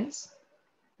gradients.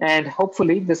 And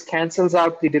hopefully this cancels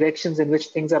out the directions in which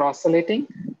things are oscillating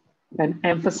and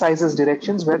emphasizes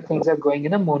directions where things are going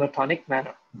in a monotonic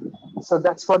manner. So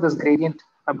that's what this gradient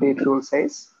update rule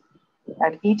says.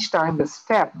 At each time, the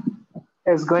step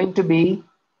is going to be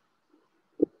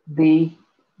the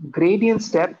gradient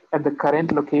step at the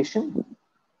current location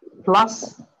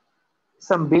plus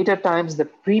some beta times the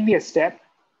previous step,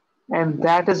 and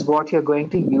that is what you're going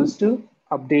to use to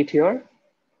update your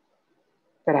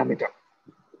parameter.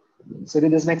 So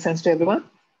did this make sense to everyone?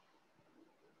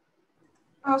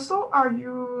 So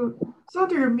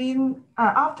do you mean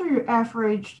after you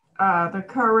average the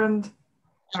current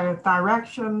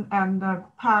direction and the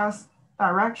past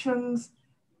directions,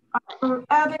 are you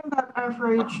adding that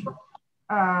average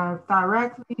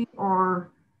directly, or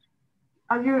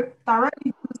are you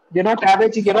directly? You're not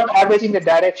averaging the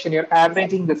direction, you're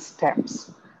averaging the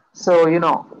steps. So, you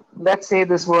know, let's say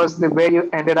this was the where you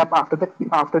ended up after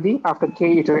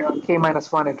k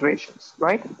minus 1 iterations,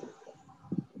 right?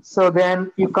 So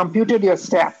then you computed your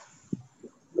step,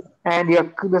 and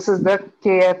this is the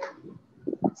kth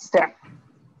step.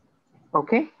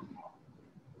 Okay.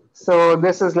 So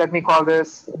this is, let me call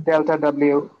this delta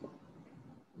W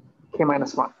k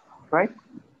minus 1, right?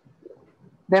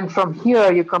 Then from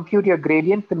here, you compute your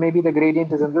gradient. Maybe the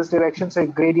gradient is in this direction. So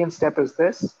gradient step is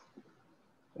this.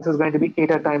 This is going to be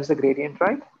eta times the gradient,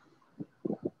 right?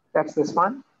 That's this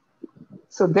one.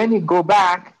 So then you go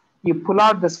back, you pull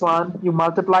out this one, you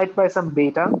multiply it by some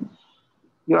beta,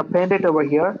 you append it over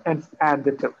here and add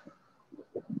the two.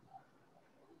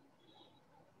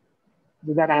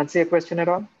 Did that answer your question at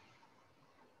all?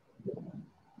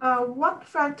 What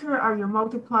factor are you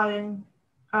multiplying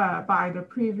by the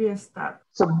previous step?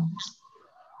 So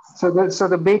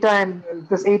the beta, and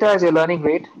this eta is your learning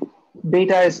rate.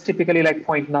 Beta is typically like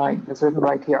 0.9. It's written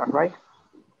right here, right?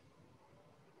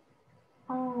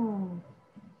 Oh,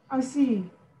 I see.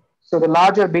 So the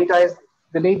larger beta is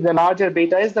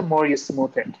the more you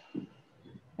smooth it.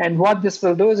 And what this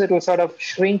will do is it will sort of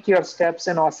shrink your steps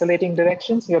in oscillating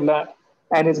directions.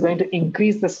 And it's going to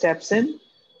increase the steps in,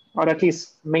 or at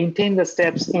least maintain the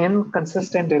steps in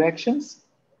consistent directions.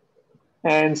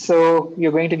 And so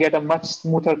you're going to get a much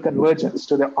smoother convergence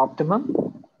to the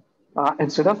optimum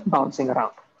instead of bouncing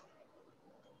around.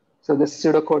 So this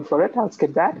pseudocode for it, I'll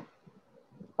skip that.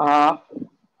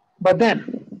 But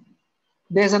then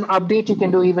there's an update you can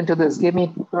do even to this. Give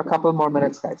me a couple more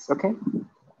minutes, guys, okay?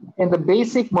 In the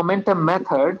basic momentum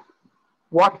method,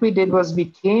 what we did was we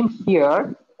came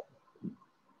here,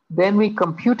 then we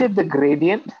computed the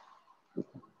gradient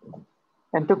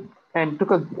and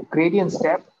took a gradient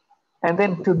step. And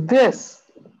then to this,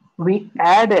 we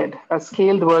added a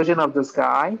scaled version of this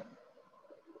guy,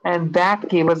 and that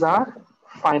gave us our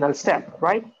final step,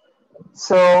 right?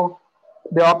 So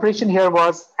the operation here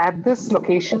was at this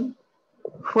location,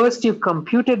 first you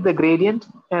computed the gradient,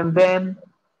 and then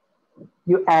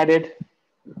you added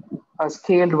a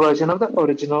scaled version of the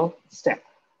original step.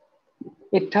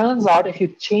 It turns out if you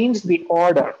change the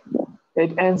order,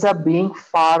 it ends up being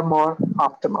far more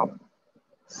optimal.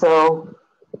 So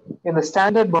in the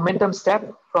standard momentum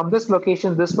step, from this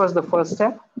location, this was the first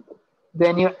step.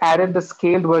 Then you added the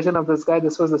scaled version of this guy.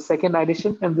 This was the second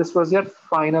addition, and this was your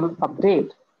final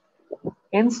update.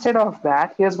 Instead of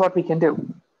that, here's what we can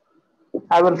do.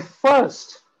 I will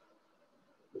first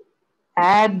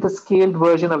add the scaled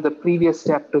version of the previous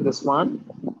step to this one,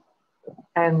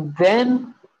 and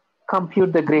then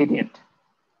compute the gradient.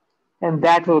 And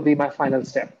that will be my final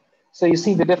step. So you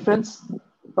see the difference?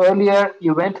 Earlier,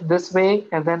 you went this way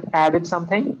and then added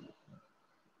something.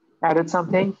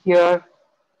 Here,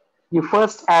 you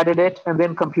first added it and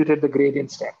then computed the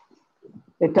gradient step.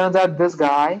 It turns out this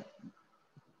guy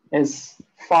is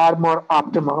far more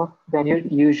optimal than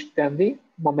the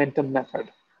momentum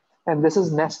method. And this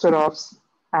is Nesterov's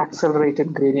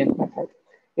accelerated gradient method.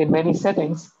 In many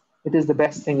settings, it is the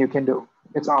best thing you can do.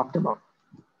 It's optimal.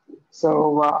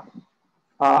 So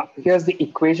here's the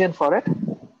equation for it.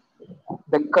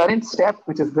 The current step,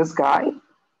 which is this guy,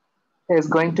 is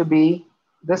going to be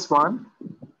this one,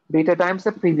 beta times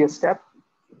the previous step,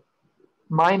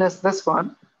 minus this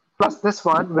one, plus this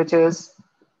one, which is,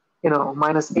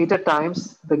 minus eta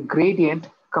times the gradient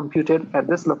computed at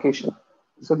this location.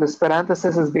 So this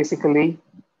parenthesis is basically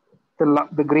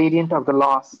the gradient of the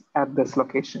loss at this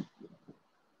location.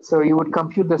 So you would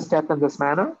compute the step in this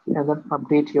manner and then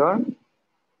update your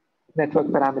network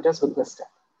parameters with this step.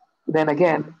 Then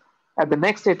again, at the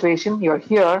next iteration, you're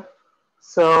here.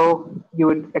 So you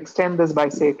would extend this by,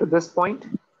 say, to this point,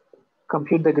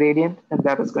 compute the gradient, and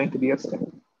that is going to be your step.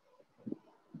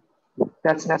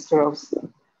 That's Nesterov's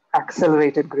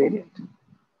accelerated gradient.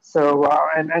 So,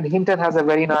 and Hinton has a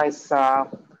very nice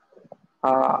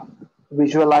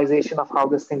visualization of how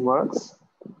this thing works.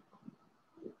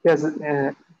 Here's,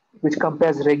 which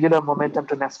compares regular momentum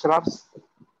to Nesterov's.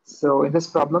 So in this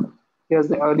problem, here's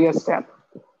the earlier step.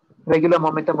 Regular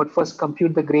momentum would first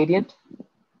compute the gradient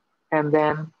and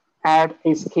then add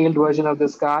a scaled version of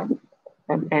this guy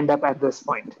and end up at this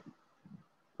point.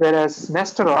 Whereas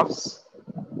Nesterov's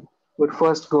would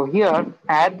first go here,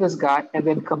 add this guy, and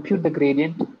then compute the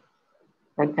gradient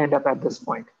and end up at this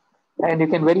point. And you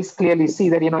can very clearly see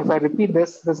that, if I repeat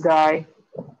this guy,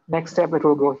 next step, it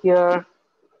will go here,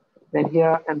 then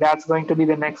here, and that's going to be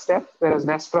the next step. Whereas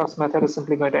Nestrov's method is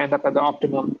simply going to end up at the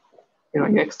optimum. You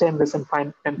extend this and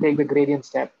take the gradient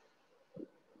step.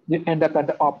 You end up at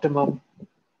the optimum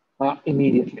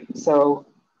immediately. So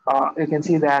you can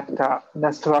see that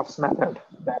Nestrov's method,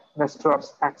 that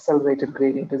Nestrov's accelerated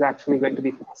gradient, is actually going to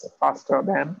be faster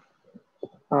than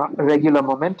regular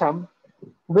momentum,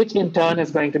 which in turn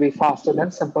is going to be faster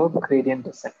than simple gradient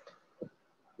descent.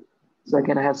 So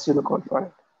again, I have pseudocode for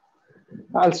it.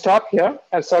 I'll stop here.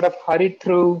 I've sort of hurried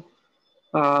through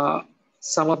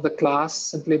some of the class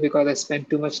simply because I spent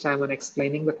too much time on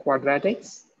explaining the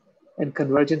quadratics and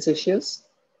convergence issues.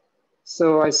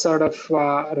 So I sort of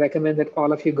recommend that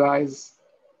all of you guys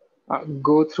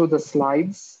go through the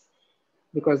slides,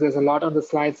 because there's a lot on the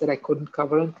slides that I couldn't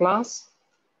cover in class,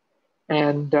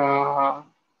 and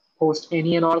post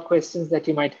any and all questions that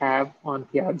you might have on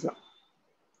Piazza.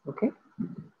 Okay,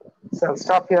 so I'll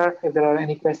stop here. If there are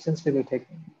any questions, we will take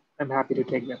them. I'm happy to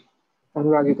take them.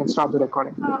 Anurag, you can stop the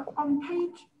recording. On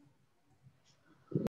page